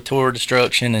Florida with Tour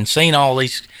Destruction and seen all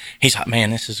these. He's like,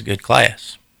 man, this is a good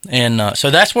class. And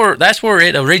so that's where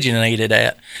it originated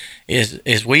at,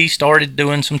 is we started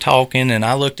doing some talking, and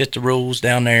I looked at the rules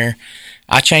down there.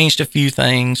 I changed a few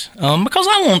things because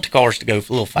I want the cars to go a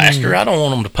little faster. I don't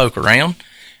want them to poke around.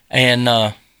 And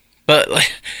but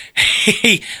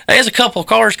there's a couple of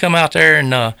cars come out there,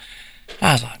 and I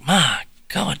was like, my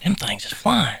God, them things is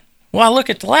flying. Well, I look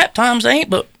at the lap times, they ain't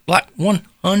but like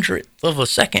 1/100th of a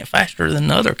second faster than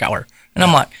the other car. And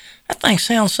I'm like, that thing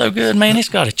sounds so good, man. It's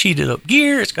got a cheated up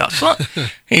gear. It's got something.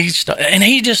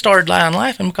 He just started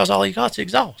laughing because all he got's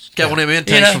exhaust. Got one of them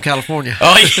intakes from California.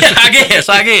 Oh, yeah,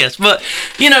 I guess. But,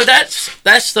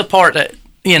 that's the part that,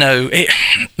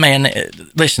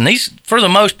 listen, for the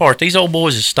most part, these old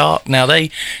boys is stock. Now,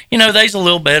 they's a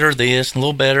little better this, a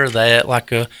little better that.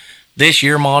 Like this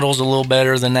year model's a little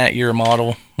better than that year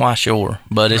model. Why, sure.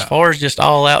 But as far as just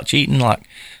all out cheating, like,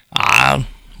 I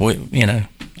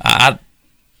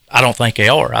don't think they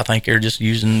are. I think they're just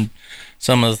using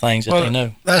some of the things that they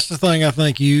know. That's the thing. I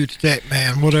think you, Tech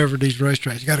Man, whatever these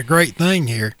racetracks, got a great thing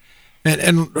here,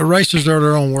 and the racers are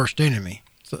their own worst enemy.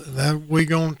 So that we're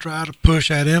gonna try to push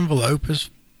that envelope as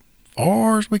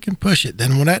far as we can push it.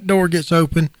 Then when that door gets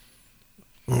open,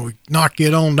 when we knock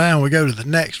it on down, we go to the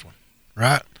next one,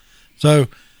 right? So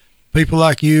people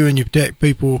like you and your Tech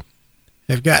people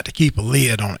have got to keep a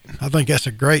lid on it. I think that's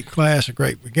a great class, a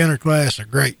great beginner class, a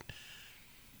great.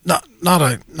 Not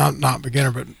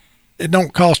beginner, but it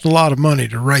don't cost a lot of money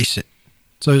to race it,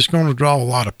 so it's going to draw a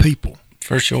lot of people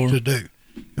for sure to do,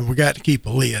 and we got to keep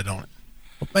a lid on it.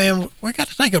 But man, we got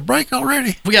to take a break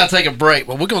already. We got to take a break,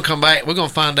 but we're going to come back. We're going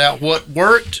to find out what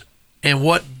worked and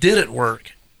what didn't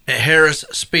work at Harris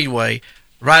Speedway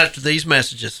right after these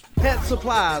messages. Pet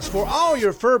supplies for all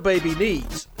your fur baby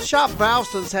needs. Shop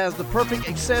Valston's has the perfect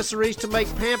accessories to make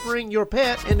pampering your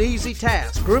pet an easy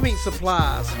task. Grooming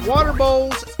supplies, water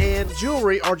bowls, and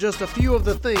jewelry are just a few of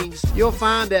the things you'll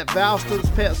find at Valston's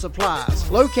Pet Supplies.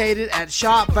 Located at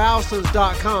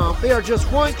shopvalstons.com, they are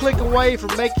just one click away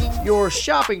from making your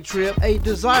shopping trip a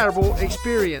desirable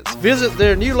experience. Visit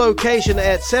their new location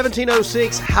at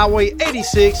 1706 Highway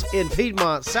 86 in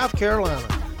Piedmont, South Carolina.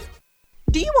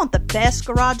 Do you want the best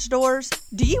garage doors?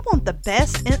 Do you want the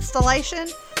best installation?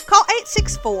 Call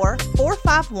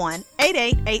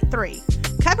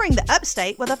 864-451-8883. Covering the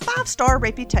upstate with a 5-star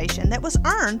reputation that was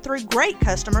earned through great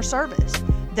customer service.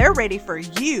 They're ready for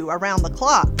you around the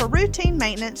clock for routine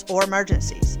maintenance or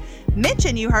emergencies.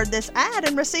 Mention you heard this ad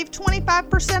and receive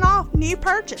 25% off new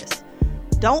purchase.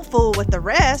 Don't fool with the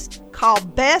rest. Call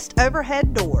Best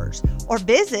Overhead Doors or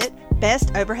visit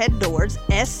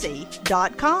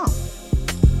bestoverheaddoorsSC.com.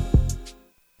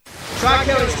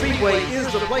 Tri-County Speedway is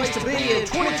the place to be in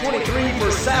 2023 for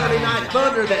Saturday Night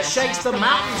Thunder that shakes the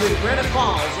mountains in Granite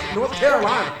Falls, North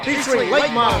Carolina. Featuring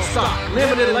late model stock,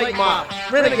 limited late models,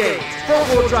 renegades,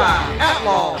 four-wheel drive,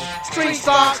 outlaws, street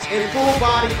stocks, and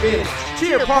full-body finish.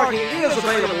 Tier parking is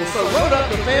available, so load up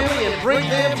the family and bring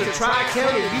them to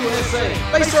Tri-County, USA.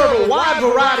 They serve a wide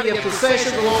variety of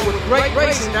concessions along with great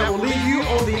racing that will leave you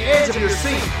on the edge of your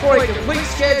seat. For a complete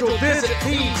schedule, visit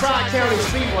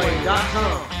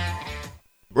TheTriCountySpeedway.com.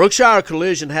 Brookshire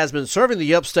Collision has been serving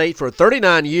the upstate for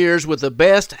 39 years with the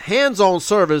best hands-on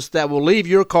service that will leave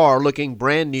your car looking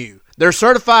brand new. Their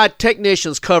certified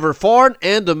technicians cover foreign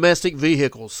and domestic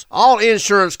vehicles. All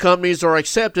insurance companies are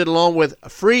accepted along with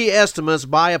free estimates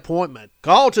by appointment.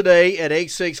 Call today at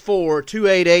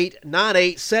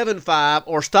 864-288-9875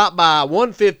 or stop by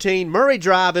 115 Murray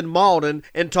Drive in Malden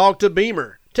and talk to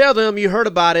Beamer. Tell them you heard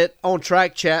about it on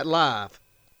Track Chat Live.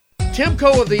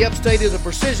 Timco of the Upstate is a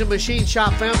precision machine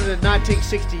shop founded in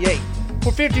 1968.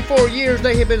 For 54 years,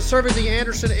 they have been serving the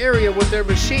Anderson area with their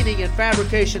machining and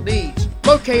fabrication needs.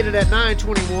 Located at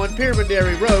 921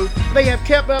 Pyramidary Road, they have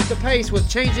kept up the pace with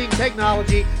changing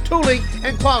technology, tooling,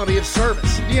 and quality of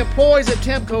service. The employees at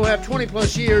Timco have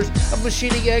 20-plus years of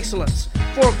machining excellence.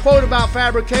 For a quote about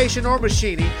fabrication or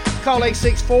machining, call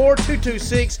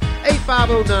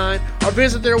 864-226-8509 or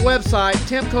visit their website,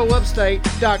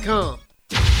 timcoupstate.com.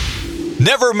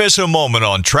 Never miss a moment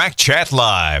on Track Chat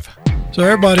Live. So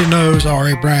everybody knows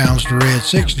R.A. Brown's the Red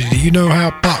 60. Do you know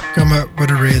how Pop come up with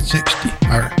a Red 60?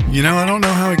 I don't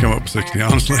know how he come up with 60,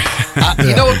 honestly.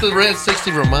 You know what the Red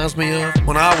 60 reminds me of?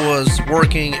 When I was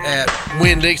working at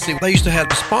Winn-Dixie, they used to have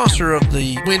the sponsor of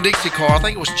the Winn-Dixie car. I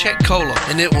think it was Czech Cola,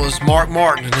 and it was Mark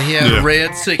Martin, and he had a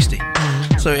Red 60.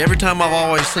 So every time I've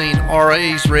always seen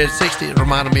RA's Red 60, it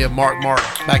reminded me of Mark Martin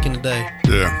back in the day.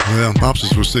 Yeah, well,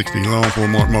 Pops's was 60 long before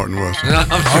Mark Martin was.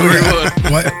 I'm sure he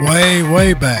would.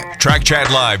 Way back. Track Chat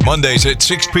Live, Mondays at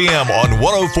 6 p.m. on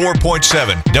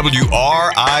 104.7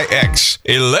 WRIX,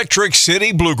 Electric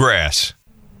City Bluegrass.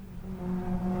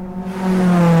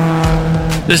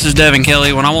 This is Devin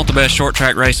Kelly. When I want the best short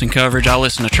track racing coverage, I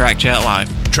listen to Track Chat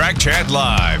Live. Track Chat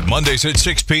Live, Mondays at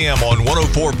 6 p.m. on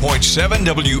 104.7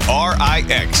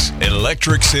 WRIX,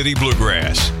 Electric City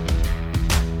Bluegrass.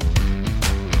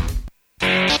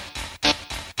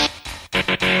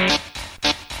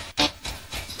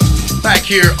 Back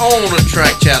here on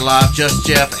Track Chat Live, Just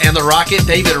Jeff and the Rocket,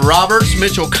 David Roberts,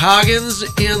 Mitchell Coggins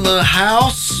in the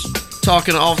house,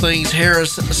 talking all things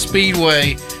Harris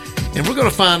Speedway. And we're going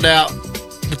to find out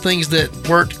the things that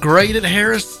worked great at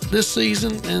Harris this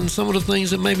season and some of the things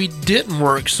that maybe didn't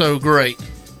work so great.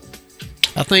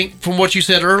 I think from what you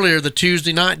said earlier, the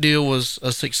Tuesday night deal was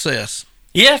a success.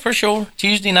 Yeah, for sure.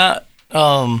 Tuesday night,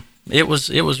 it was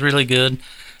really good.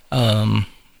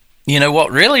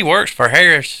 What really works for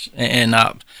Harris, and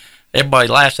everybody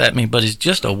laughs at me, but it's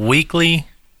just a weekly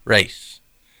race.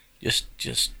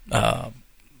 Just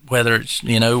whether it's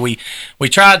we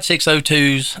tried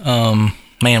 602s.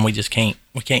 Man,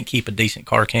 we can't keep a decent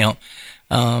car count.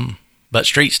 But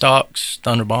street stocks,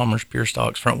 Thunder Bombers, pure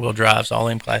stocks, front wheel drives, all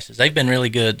them classes, they've been really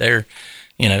good. They're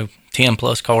 10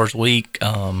 plus cars a week.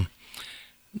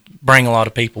 Bring a lot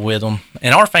of people with them,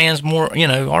 and our fans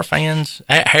our fans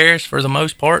at Harris for the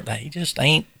most part, they just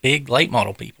ain't big late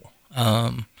model people.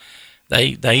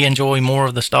 They enjoy more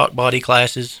of the stock body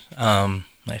classes,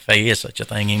 if there is such a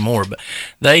thing anymore. But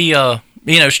they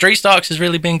street stocks has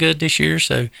really been good this year,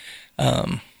 so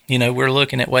we're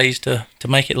looking at ways to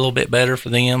make it a little bit better for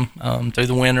them. Through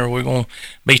the winter, we're going to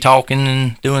be talking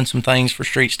and doing some things for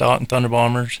street stock and Thunder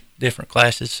Bombers, different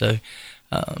classes. So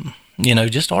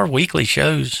just our weekly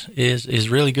shows is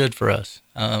really good for us.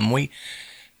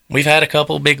 We've had a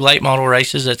couple big late model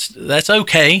races. That's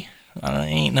okay.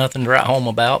 Ain't nothing to write home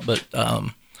about, but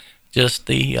just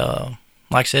the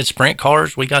like I said, sprint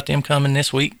cars, we got them coming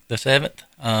this week, the 7th.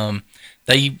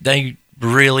 They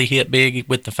really hit big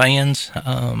with the fans.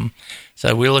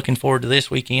 So we're looking forward to this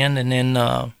weekend. And then,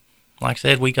 like I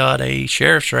said, we got a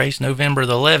sheriff's race November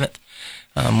the 11th.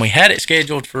 We had it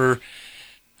scheduled for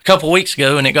a couple weeks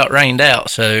ago, and it got rained out.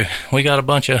 So we got a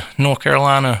bunch of North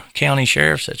Carolina county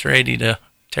sheriffs that's ready to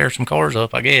tear some cars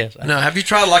up, I guess. Now, have you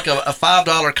tried like a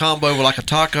 $5 combo with like a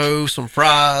taco, some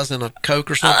fries, and a Coke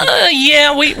or something?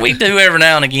 Yeah, we do every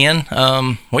now and again.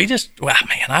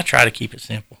 I try to keep it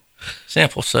simple.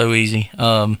 Simple, so easy.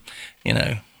 We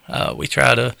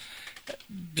try to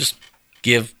just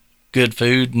give good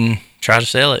food and try to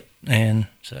sell it, and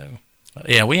so.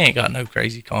 Yeah, we ain't got no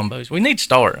crazy combos. We need to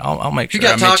start. I'll make sure. You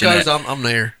got I mention tacos? that. I'm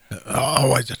there.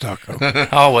 Always a taco.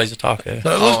 Always a taco. So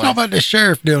let's talk about the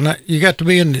sheriff deal. Now, you got to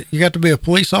be a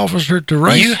police officer to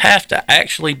race. You have to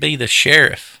actually be the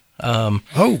sheriff.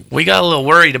 We got a little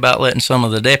worried about letting some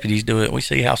of the deputies do it. We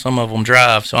see how some of them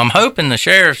drive. So I'm hoping the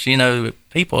sheriffs,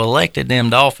 people elected them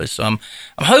to office. So I'm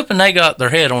hoping they got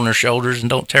their head on their shoulders and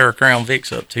don't tear a Crown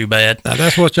Vics up too bad. Now,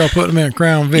 that's what y'all put them in,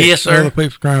 Crown Vic. Yes, sir. Other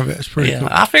people's Crown Vic. That's pretty cool.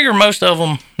 I figure most of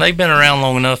them, they've been around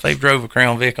long enough. They've drove a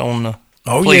Crown Vic on the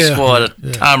police squad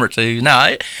a time or two.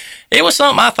 No, it was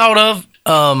something I thought of.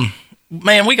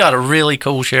 Man, we got a really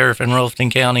cool sheriff in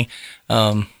Rutherford County.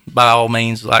 By all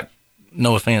means,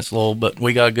 no offense, Lowell, but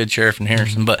we got a good sheriff in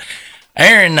Harrison. But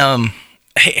Aaron,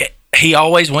 he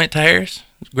always went to Harris,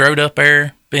 growed up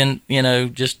there, been,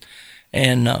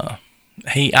 I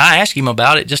asked him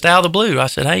about it just out of the blue. I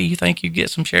said, hey, you think you get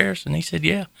some sheriffs? And he said,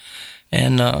 yeah.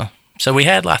 And so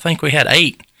I think we had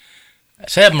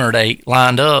 7 or 8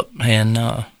 lined up, and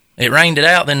it rained it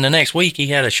out. Then the next week he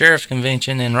had a sheriff's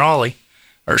convention in Raleigh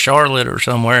or Charlotte or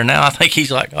somewhere. And now I think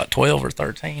he's got 12 or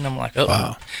 13. I'm like,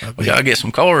 wow, we got to get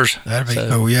some cars. That'd be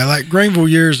cool. Yeah, like Greenville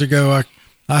years ago,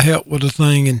 I helped with a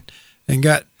thing and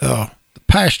got the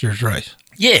pastures race.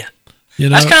 Yeah.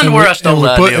 That's kind of where I stole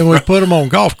that idea. And we put them on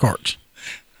golf carts.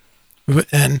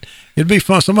 And it'd be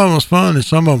fun. Some of them was fun and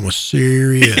some of them was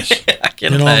serious. I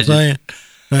can imagine. What I'm saying?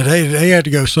 But they had to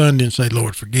go Sunday and say,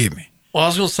 Lord, forgive me. Well, I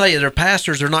was going to say, their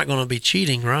pastors are not going to be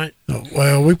cheating, right?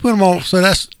 Well, we put them on. So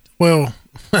we won't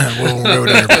go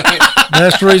there.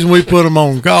 That's the reason we put them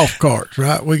on golf carts,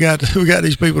 right? We got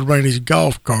these people to bring these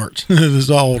golf carts. It's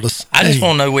all the same. I just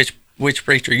want to know which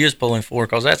preacher you was pulling for,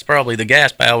 because that's probably the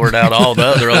gas powered out of all the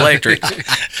other electrics.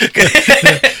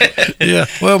 Yeah.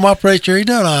 Well, my preacher, he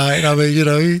done all right. I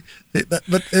mean,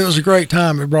 but it was a great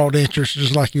time. It brought interest,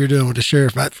 just like you're doing with the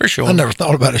sheriff. For sure. I never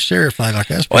thought about a sheriff thing like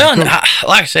that. Well, cool.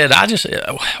 like I said,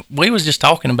 we was just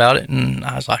talking about it, and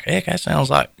I was like, heck, that sounds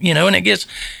like, and it gets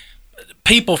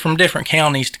people from different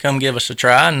counties to come give us a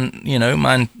try. And,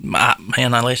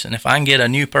 I listen, if I can get a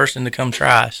new person to come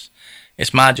try us,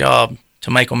 it's my job to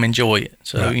make them enjoy it.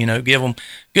 So, right. Give them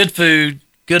good food,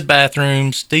 good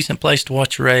bathrooms, decent place to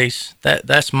watch a race.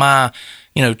 That's my,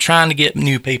 trying to get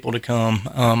new people to come.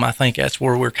 I think that's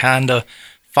where we're kind of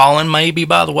falling maybe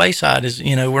by the wayside is,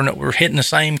 we're hitting the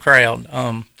same crowd.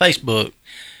 Facebook,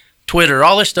 Twitter,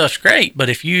 all this stuff's great, but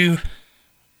if you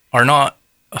are not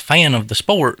a fan of the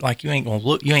sport, like you ain't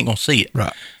gonna see it.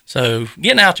 Right. So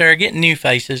getting out there, getting new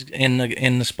faces in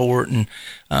the sport, and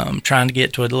trying to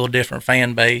get to a little different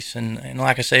fan base, and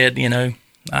like I said,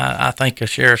 I think a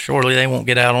sheriff shortly they won't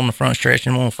get out on the front stretch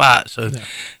and won't fight. So,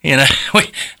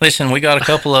 we got a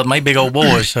couple of them, they big old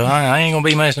boys, so I ain't gonna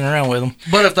be messing around with them.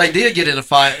 But if they did get in a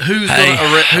fight, who's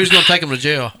gonna take them to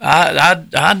jail?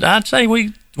 I'd say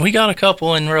we got a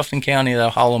couple in Ruffin County that'll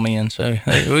haul them in, so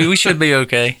we should be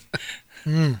okay.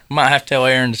 Might have to tell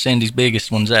Aaron to send his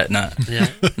biggest ones that night.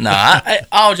 Yeah.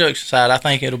 All jokes aside, I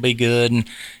think it'll be good. And,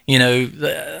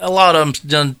 a lot of them's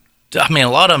done. I mean,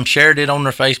 a lot of them shared it on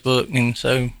their Facebook, and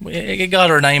so it got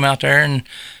our name out there and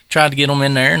tried to get them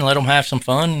in there and let them have some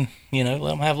fun. And, let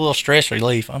them have a little stress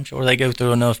relief. I'm sure they go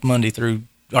through enough Monday through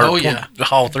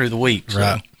all through the week. So.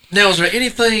 Right. Now, is there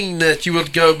anything that you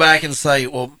would go back and say,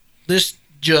 well, this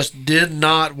just did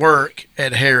not work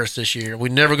at Harris this year?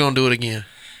 We're never going to do it again.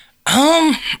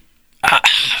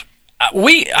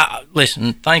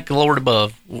 Listen, thank the Lord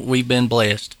above. We've been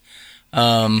blessed.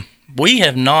 We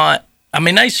have not,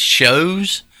 there's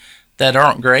shows that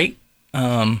aren't great.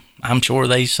 I'm sure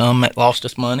there's some that lost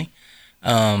us money.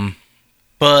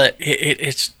 But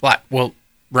it's like,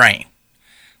 rain.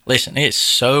 Listen, it's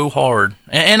so hard.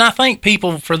 And I think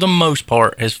people, for the most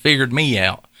part, has figured me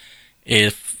out.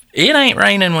 If it ain't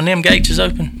raining when them gates is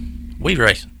open, we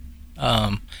racing.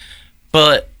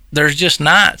 But there's just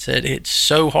nights that it's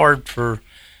so hard for,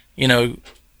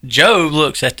 Joe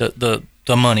looks at the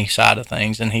money side of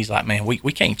things, and he's like, man,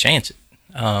 we can't chance it.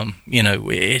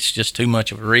 It's just too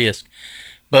much of a risk.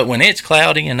 But when it's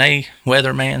cloudy and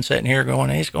weatherman sitting here going,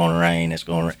 it's going to rain,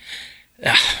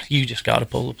 you just got to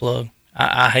pull the plug.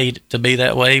 I hate it to be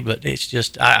that way, but it's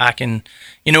just, I can,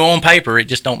 on paper, it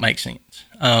just don't make sense.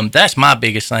 That's my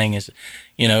biggest thing is,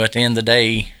 at the end of the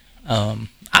day,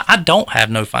 I don't have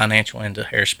no financial into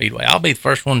Harris Speedway. I'll be the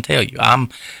first one to tell you. Now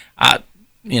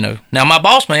my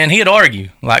boss man, he'd argue.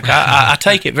 Like I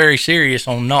take it very serious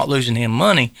on not losing him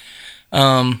money.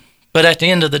 But at the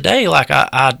end of the day, like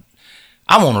I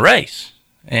want to race,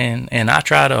 and I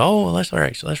try to, let's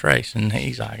race. And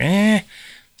he's like, eh.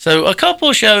 So a couple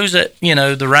of shows that,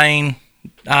 the rain,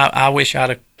 I wish I'd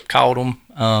have called him.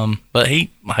 But he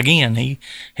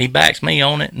backs me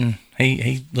on it, and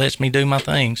he lets me do my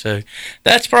thing. So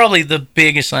that's probably the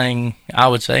biggest thing I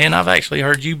would say. And I've actually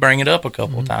heard you bring it up a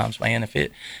couple of times, man. If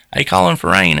they calling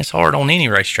for rain, it's hard on any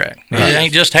racetrack. Right. It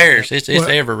ain't just Harris. It's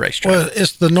every racetrack. Well,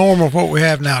 it's the norm of what we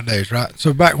have nowadays, right?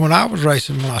 So back when I was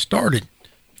racing, when I started,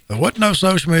 there wasn't no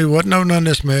social media, wasn't none of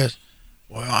this mess.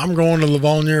 Well, I'm going to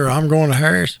Livonia or I'm going to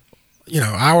Harris.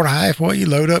 Hour and a half, you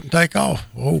load up and take off.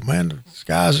 Oh man, the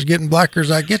skies is getting blacker as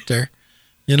I get there.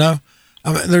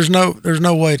 There's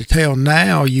no way to tell.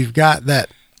 Now you've got that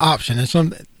option,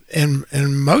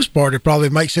 and most part it probably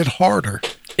makes it harder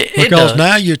because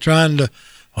now you're trying to.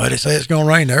 Well, they say it's going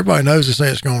to rain. Everybody knows they say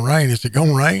it's going to rain. Is it going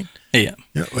to rain? Yeah.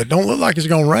 It don't look like it's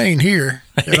going to rain here.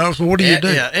 So what do you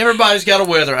do? Yeah, everybody's got a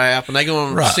weather app, and they're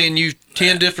going to send you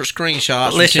 10 different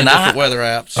screenshots. Listen, 10 different weather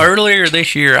apps. Earlier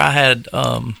this year, I had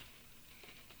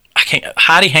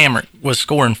Heidi Hamrick was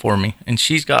scoring for me, and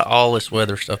she's got all this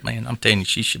weather stuff, man. I'm telling you,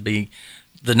 she should be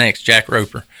the next Jack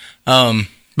Roper.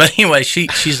 But anyway,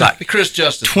 she's like Chris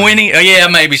Justice 20.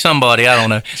 Maybe somebody, I don't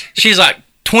know. She's like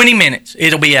 20 minutes,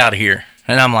 it'll be out of here,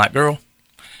 and I'm like, girl,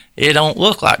 it don't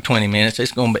look like 20 minutes.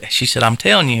 It's gonna be. She said, I'm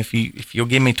telling you, if you'll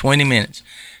give me 20 minutes,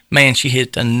 man, she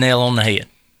hit the nail on the head.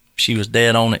 She was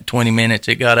dead on it. 20 minutes,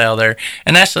 it got out of there,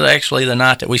 and that's actually the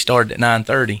night that we started at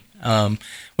 9:30.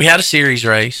 We had a series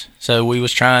race, so we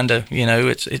was trying to,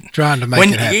 trying to make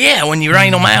it happen. Yeah, when you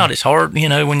rain them out, it's hard.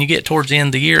 When you get towards the end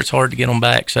of the year, it's hard to get them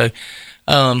back. So,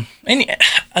 and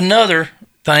another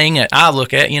thing that I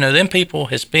look at, them people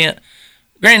have spent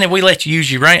granted, we let you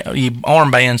use your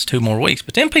armbands 2 more weeks,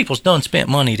 but them people's done spent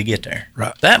money to get there.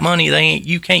 Right. That money,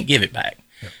 you can't give it back.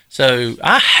 Yep. So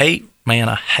I hate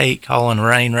calling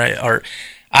rain race, or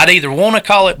I'd either want to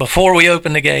call it before we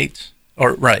open the gates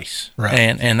or race. Right.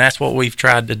 And that's what we've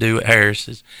tried to do at Harris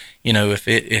is,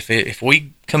 if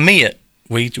we commit,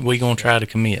 we gonna try to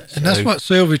commit. And that's what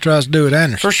Sylvie tries to do at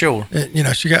Anderson. For sure.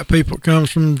 She got people that comes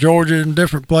from Georgia and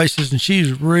different places, and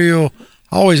she's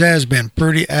always has been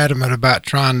pretty adamant about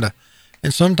trying to,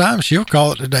 and sometimes she'll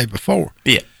call it the day before.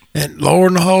 Yeah. And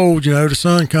Lord and behold, the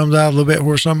sun comes out a little bit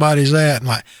where somebody's at, and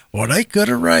like, well, they could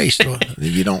have raced. Well,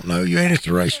 you don't know. You ain't at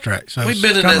the racetrack. So we've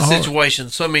been in that situation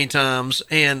so many times,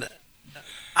 and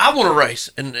I want to race,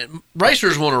 and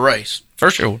racers want to race.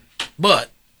 For sure. But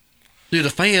do the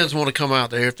fans want to come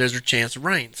out there if there's a chance of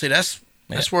rain? See, that's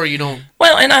where you don't.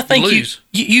 Well, and I think lose.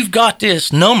 You've got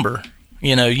this number.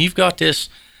 You've got this.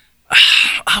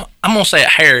 I'm gonna say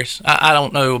at Harris. I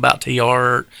don't know about TR,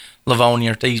 or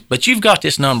Livonia, or these, but you've got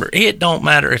this number. It don't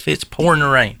matter if it's pouring the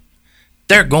rain.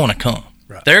 They're gonna come.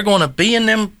 Right. They're gonna be in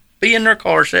their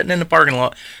car, sitting in the parking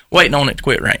lot, waiting on it to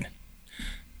quit raining.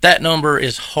 That number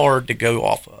is hard to go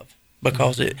off of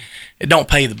because it don't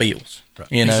pay the bills. Right.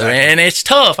 Exactly. And it's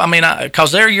tough. I mean,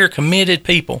 because they're your committed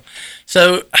people.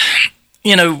 So,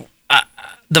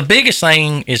 the biggest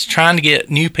thing is trying to get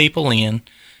new people in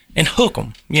and hook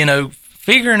them.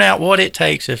 Figuring out what it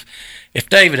takes if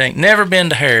David ain't never been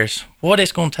to Harris, what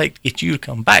it's going to take to get you to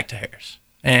come back to Harris.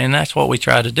 And that's what we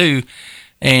try to do.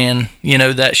 And,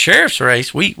 that sheriff's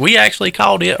race, we actually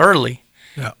called it early.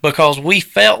 Yeah. Because we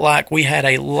felt like we had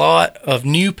a lot of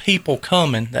new people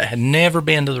coming that had never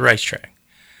been to the racetrack.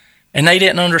 And they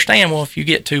didn't understand, well, if you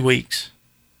get 2 weeks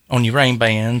on your rain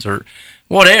bands or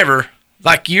whatever,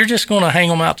 like you're just going to hang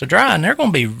them out to dry, and they're going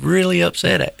to be really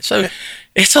upset at it. So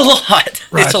it's a lot.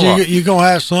 Right. It's a lot. You're going to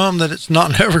have some that it's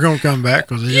not never going to come back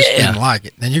because they just didn't like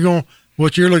it. And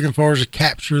what you're looking for is to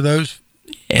capture those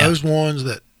ones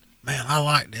that, man, I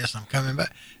like this, I'm coming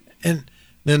back. And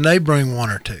then they bring 1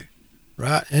 or 2.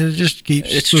 Right, and it just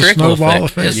keeps it's the snowball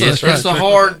effect. It's a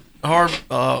hard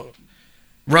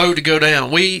road to go down.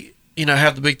 We,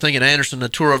 have the big thing at Anderson, the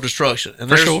Tour of Destruction,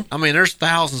 and there's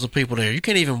thousands of people there. You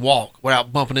can't even walk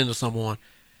without bumping into someone.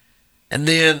 And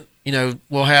then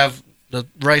we'll have the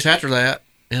race after that,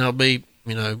 and it'll be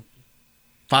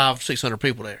 500-600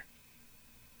 people there.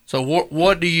 So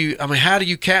what do you? I mean, how do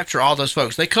you capture all those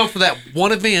folks? They come for that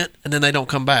one event, and then they don't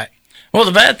come back. Well,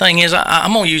 the bad thing is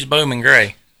I'm gonna use Bowman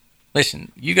Gray.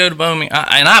 Listen, you go to Bowman,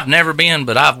 and I've never been,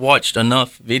 but I've watched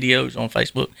enough videos on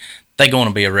Facebook. They're going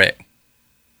to be a wreck.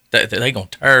 They're going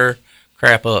to tear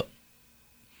crap up.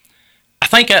 I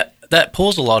think that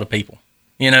pulls a lot of people.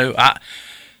 I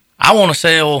want to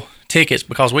sell tickets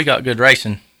because we got good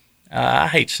racing. I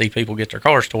hate to see people get their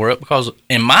cars tore up because,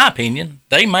 in my opinion,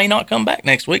 they may not come back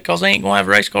next week because they ain't going to have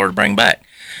a race car to bring back.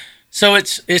 So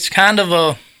it's kind of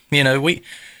a, we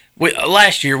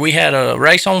last year we had a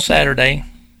race on Saturday,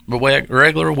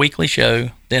 regular weekly show.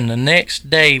 Then the next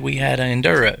day we had an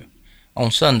enduro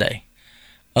on Sunday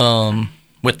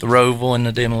with the Roval and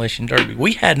the Demolition Derby.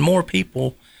 We had more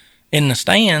people in the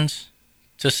stands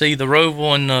to see the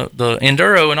Roval and the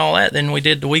enduro and all that than we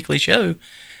did the weekly show.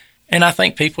 And I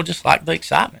think people just like the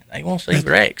excitement. They want to see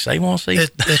wrecks. They want to see.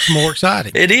 It's more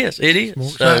exciting. It is.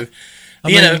 So,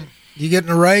 you get in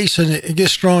a race and it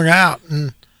gets strung out,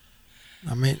 and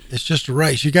it's just a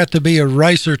race. You got to be a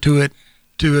racer to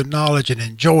acknowledge and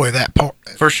enjoy that part.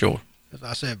 For sure. As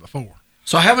I said before.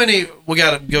 So how many, we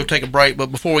got to go take a break, but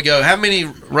before we go, how many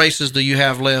races do you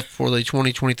have left for the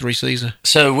 2023 season?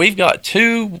 So we've got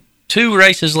two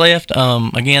races left.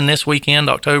 Again, this weekend,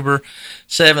 October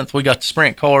 7th, we got the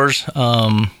sprint cars.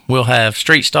 We'll have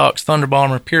street stocks, Thunder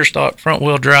Bomber, pure stock, front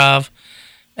wheel drive,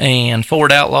 and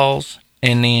Ford Outlaws.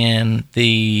 And then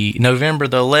the November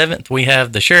the 11th, we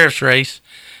have the sheriff's race,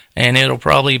 and it'll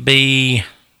probably be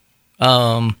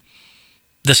the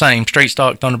same street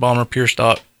stock, Thunder Bomber, pure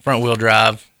stock, front wheel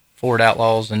drive, Ford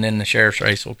Outlaws, and then the sheriff's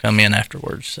race will come in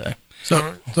afterwards.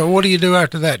 So what do you do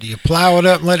after that? Do you plow it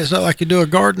up and let it look like you do a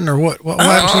garden, or what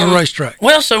happens to the racetrack?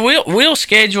 Well, so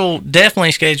we'll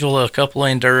definitely schedule a couple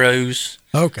of enduros.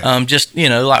 Okay. Just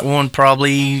like one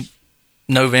probably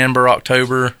November,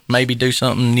 October, maybe do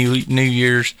something New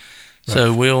Year's. Right.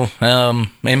 So we'll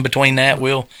in between that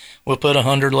we'll put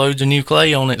 100 loads of new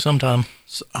clay on it sometime.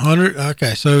 100.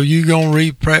 Okay, so you gonna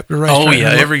re-prep the racetrack? Oh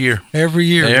yeah, every year. Every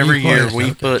year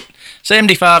we put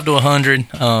 75 to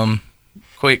 100.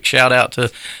 Quick shout out to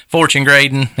Fortune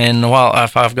Grading, and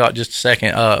if I've got just a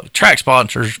second, track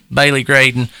sponsors Bailey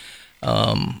Grading,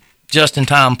 Just in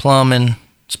Time Plumbing,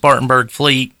 Spartanburg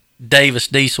Fleet, Davis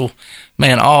Diesel.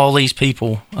 Man, all these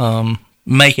people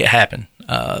make it happen.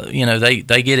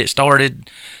 They get it started.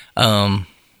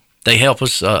 They help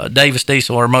us. Davis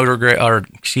Diesel, our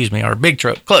big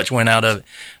truck clutch went out of it.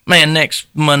 Man, next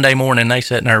Monday morning they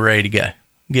sitting there ready to go,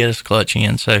 get us clutch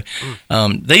in. So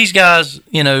these guys,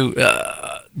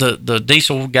 the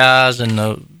diesel guys and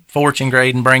the fortune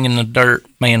grading, bringing the dirt,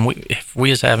 man, if we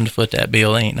was having to foot that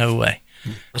bill, ain't no way.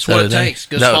 That's what it takes.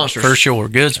 Good sponsors. For sure.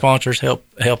 Good sponsors help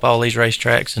all these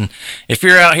racetracks. And if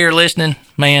you're out here listening,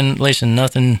 man, listen,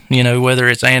 nothing, whether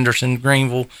it's Anderson,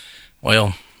 Greenville,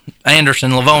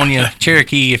 Anderson, Livonia,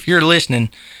 Cherokee, if you're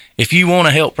listening, if you want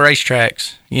to help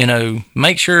racetracks,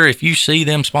 make sure if you see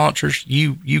them sponsors,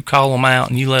 you call them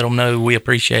out and you let them know we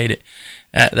appreciate it.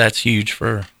 That's huge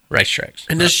for racetracks.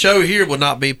 And this show here would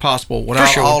not be possible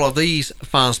without all of these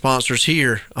fine sponsors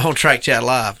here on Track Chat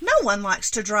Live. No one likes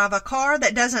to drive a car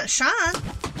that doesn't shine.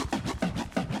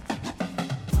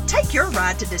 Take your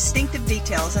ride to Distinctive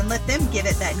Details and let them give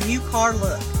it that new car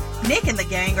look. Nick and the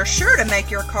gang are sure to make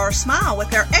your car smile with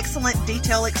their excellent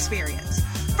detail experience.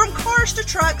 From cars to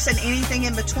trucks and anything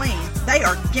in between, they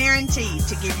are guaranteed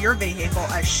to give your vehicle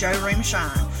a showroom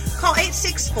shine. Call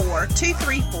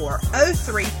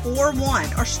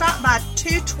 864-234-0341 or stop by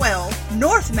 212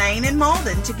 North Main in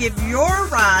Malden to give your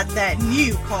ride that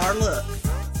new car look.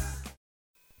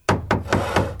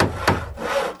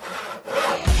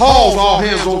 Hall's All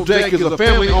Hands on Deck is a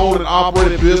family-owned and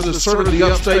operated business serving the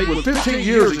upstate with 15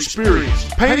 years experience.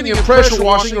 Painting and pressure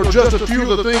washing are just a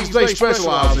few of the things they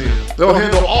specialize in. They'll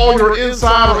handle all your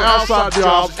inside or outside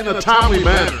jobs in a timely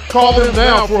manner. Call them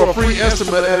now for a free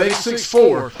estimate at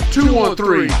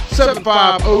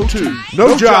 864-213-7502.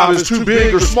 No job is too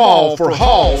big or small for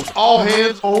Hall's All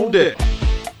Hands on Deck.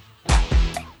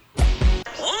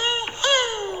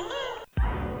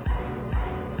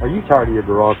 Are you tired of your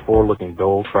garage floor looking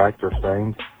dull, cracked, or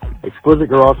stained? Exquisite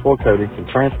Garage Floor Coating can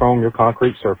transform your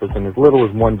concrete surface in as little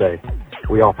as one day.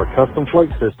 We offer custom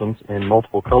flake systems in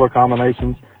multiple color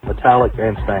combinations, metallics,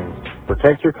 and stains.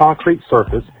 Protect your concrete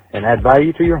surface and add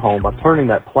value to your home by turning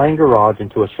that plain garage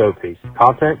into a showpiece.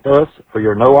 Contact us for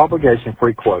your no-obligation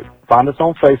free quote. Find us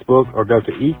on Facebook or go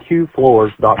to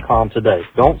eqfloors.com today.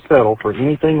 Don't settle for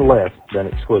anything less than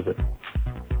exquisite.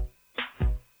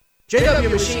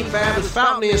 JW Machine Fab is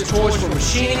Fountainier's choice for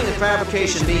machining and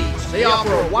fabrication needs. They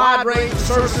offer a wide range of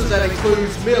services that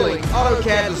includes milling,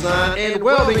 AutoCAD design, and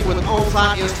welding with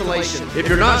on-site installation. If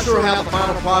you're not sure how the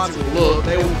final project will look,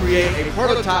 they will create a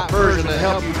prototype version to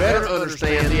help you better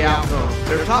understand the outcome.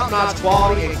 Their top-notch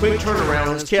quality and quick turnaround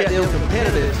has kept them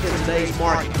competitive in today's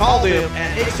market. Call them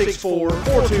at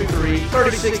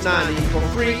 864-423-3690 for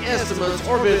free estimates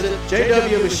or visit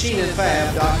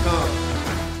jwmachiningfab.com.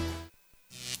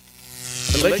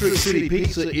 Electric City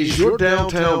Pizza is your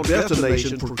downtown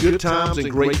destination for good times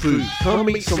and great food. Come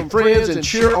meet some friends and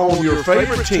cheer on your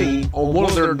favorite team on one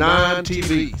of their 9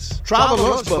 TVs. Try the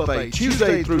lunch buffet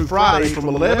Tuesday through Friday from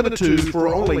 11 to 2 for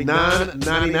only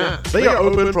 $9.99. They are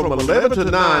open from 11 to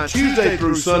 9 Tuesday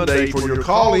through Sunday for your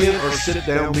call-in or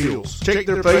sit-down meals. Check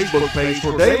their Facebook page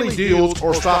for daily deals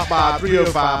or stop by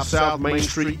 305 South Main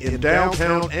Street in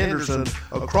downtown Anderson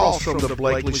across from the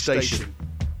Blakely Station.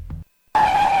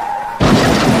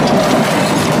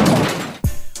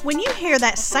 When you hear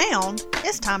that sound,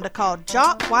 it's time to call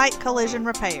Jock White Collision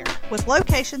Repair. With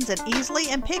locations in Easley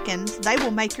and Pickens, they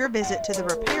will make your visit to the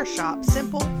repair shop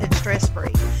simple and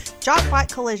stress-free. Jock White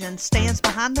Collision stands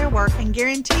behind their work and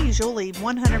guarantees you'll leave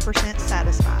 100%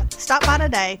 satisfied. Stop by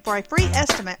today for a free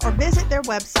estimate or visit their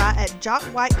website at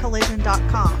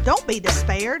jockwhitecollision.com. Don't be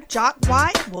despaired. Jock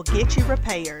White will get you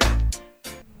repaired.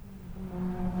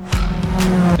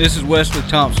 This is Wesley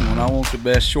Thompson. When I want the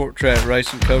best short track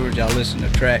racing coverage, I listen to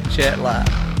Track Chat Live.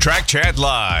 Track Chat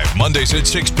Live, Mondays at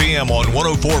 6 p.m. on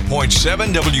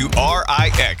 104.7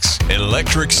 WRIX,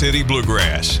 Electric City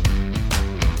Bluegrass.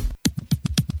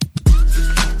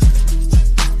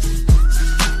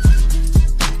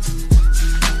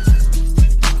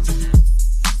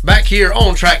 Back here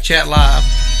on Track Chat Live.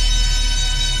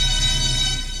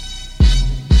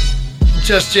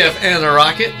 Just Jeff and the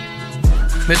Rocket.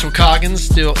 Mitchell Coggins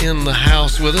still in the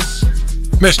house with us.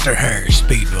 Mr. Harris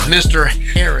Speedway. Mr.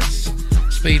 Harris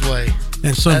Speedway.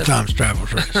 And sometimes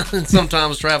Travelers Rest. And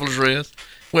sometimes Travelers Rest.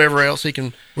 Wherever else he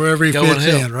can Wherever he go fits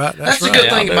and help. in, right? That's right. the good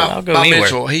thing about anywhere.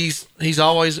 Mitchell. He's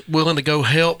always willing to go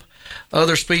help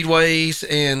other speedways,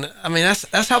 and I mean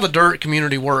that's how the dirt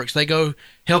community works. They go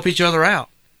help each other out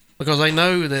because they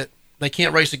know that they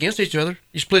can't race against each other.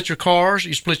 You split your cars,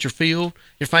 you split your field,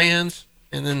 your fans,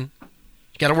 and then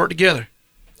you got to work together.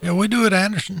 Yeah, we do it at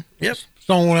Anderson. Yep. It's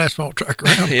the only asphalt track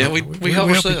around. Yeah, we help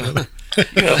ourselves.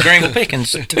 You know, Greenville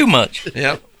Pickens too much.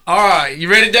 Yep. All right, you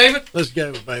ready, David? Let's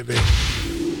go, baby.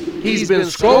 He's been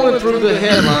scrolling through the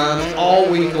headlines all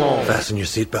week long. Fasten your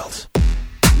seatbelts.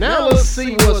 Now let's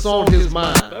see what's on his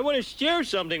mind. I want to share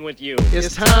something with you.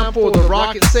 It's time for The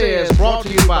Rocket Says, brought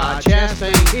to you by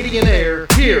Chastain Heating and Air,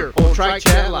 here on Track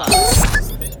Chat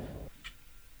Live.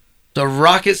 The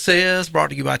Rocket Says,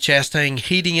 brought to you by Chastain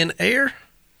Heating and Air.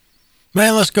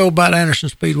 Man, let's go about Anderson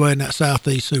Speedway in that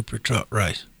Southeast Super Truck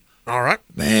race. All right.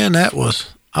 Man, that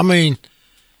was, I mean,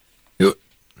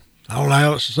 I don't know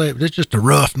how else to say it, but it's just a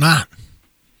rough night.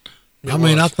 I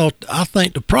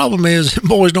think the problem is that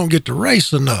boys don't get to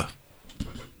race enough.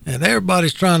 And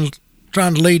everybody's trying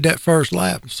to lead that first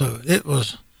lap. So it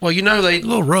was they a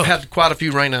little rough. Had quite a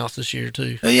few rainouts this year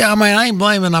too. Yeah, I mean, I ain't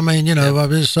blaming. I mean, I'm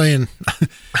just saying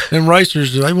them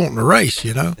racers, they want to race,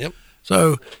 Yep.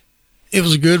 So it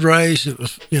was a good race. It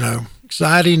was,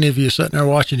 exciting if you're sitting there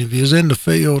watching. If you was in the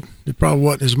field, it probably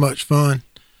wasn't as much fun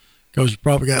because you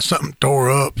probably got something tore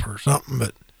up or something.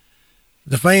 But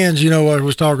the fans, I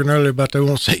was talking earlier about they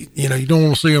want to see, you don't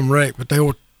want to see them wreck, but that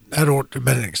ought to have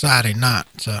been an exciting night.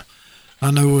 So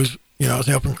I know it was, I was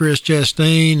helping Chris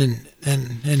Chastain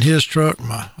and his truck.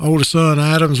 My oldest son,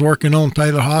 Adam's working on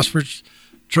Taylor Hosford's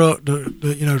truck,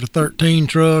 the 13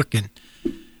 truck. And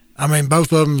I mean,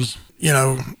 both of them's,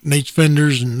 needs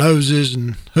fenders and noses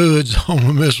and hoods on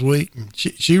them this week. And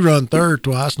she run third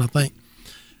twice, and I think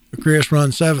Chris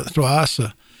run seventh twice. So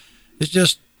it's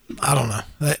just, I don't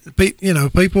know.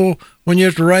 People, when you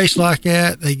have to race like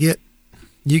that,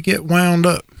 you get wound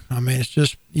up. I mean, it's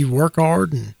just, you work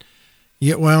hard and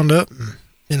you get wound up,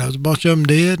 and, a bunch of them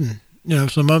did. And,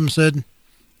 some of them said,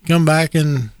 come back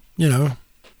and,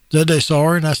 said they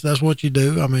sorry. And that's what you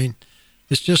do. I mean,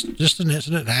 it's just an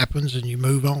incident that happens and you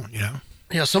move on, Yeah.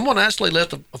 Someone actually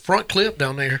left a front clip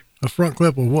down there. A front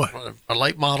clip of what? A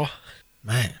late model.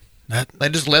 Man, they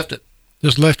just left it.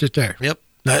 Just left it there. Yep.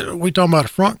 Now, we talking about a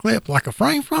front clip, like a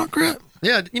frame front clip?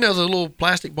 Yeah, the little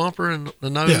plastic bumper and the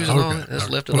nose and all that. Just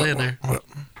left it laying there.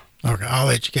 Okay, I'll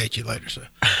educate you later, sir.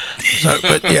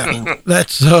 But yeah,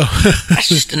 that's that's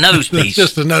just a nose piece.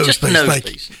 Just a nose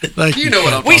piece. Thank you. You know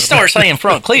what I'm talking We start about. saying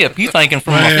front clip, you thinking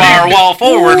from a firewall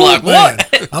forward, like what?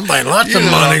 I'm thinking lots of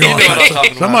money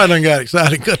going. Somebody done got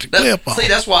excited and cut the clip off. See,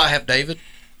 that's why I have David.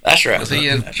 That's right.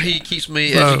 He keeps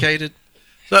me educated.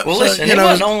 Listen, it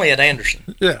wasn't only at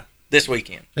Anderson. Yeah. This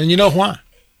weekend. And you know why?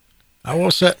 I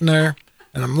was sitting there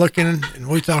and I'm looking and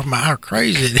we talking about how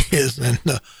crazy it is, and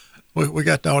we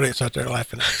got the audience out there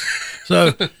laughing at us.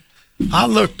 So I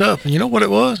looked up and you know what it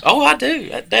was? Oh, I do.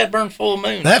 That dad burned full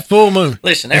moon. That full moon.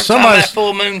 Listen, every time that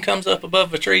full moon comes up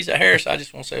above the trees at Harris, I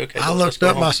just want to say, okay. I looked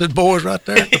up and I said, boys, right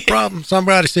there at the problem.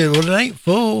 Somebody said, well, it ain't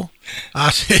full.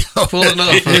 I said, full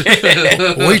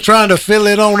enough. We trying to fill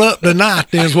it on up tonight,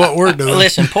 then is what we're doing.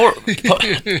 Listen,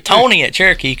 Tony at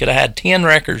Cherokee could have had 10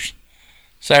 wreckers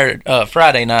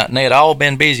Friday night, and they had all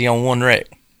been busy on one wreck.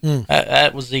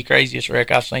 That was the craziest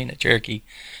wreck I've seen at Cherokee.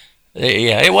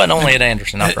 Yeah, it wasn't only at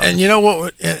Anderson, I promise. And you know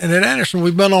what? And at Anderson,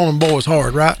 we've been on them boys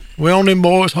hard, right? We on them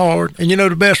boys hard. And you know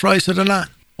the best race of the night?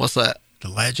 What's that? The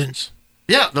Legends.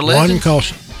 Yeah, the Legends. One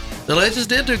caution. The Legends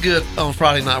did do good on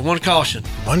Friday night. One caution.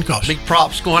 One caution. Big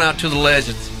props going out to the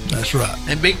Legends. That's right.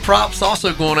 And big props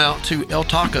also going out to El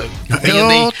Taco, being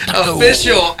the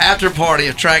official after party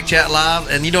of Track Chat Live.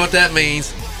 And you know what that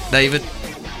means, David?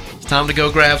 It's time to go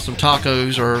grab some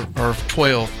tacos or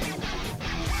 12.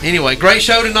 Anyway, great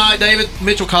show tonight, David.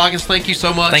 Mitchell Coggins, thank you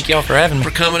so much. Thank y'all for having me. For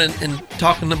coming and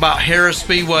talking about Harris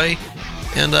Speedway.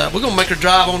 And we're going to make a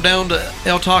drive on down to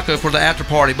El Taco for the after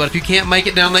party. But if you can't make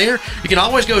it down there, you can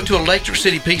always go to Electric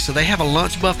City Pizza. They have a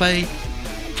lunch buffet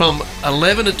from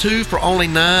 11 to 2 for only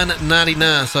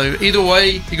 $9.99. So either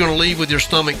way, you're going to leave with your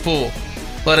stomach full.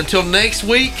 But until next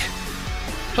week,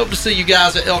 hope to see you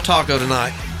guys at El Taco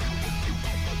tonight.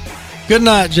 Good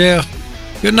night, Jeff.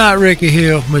 Good night, Ricky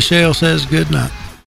Hill. Michelle says good night.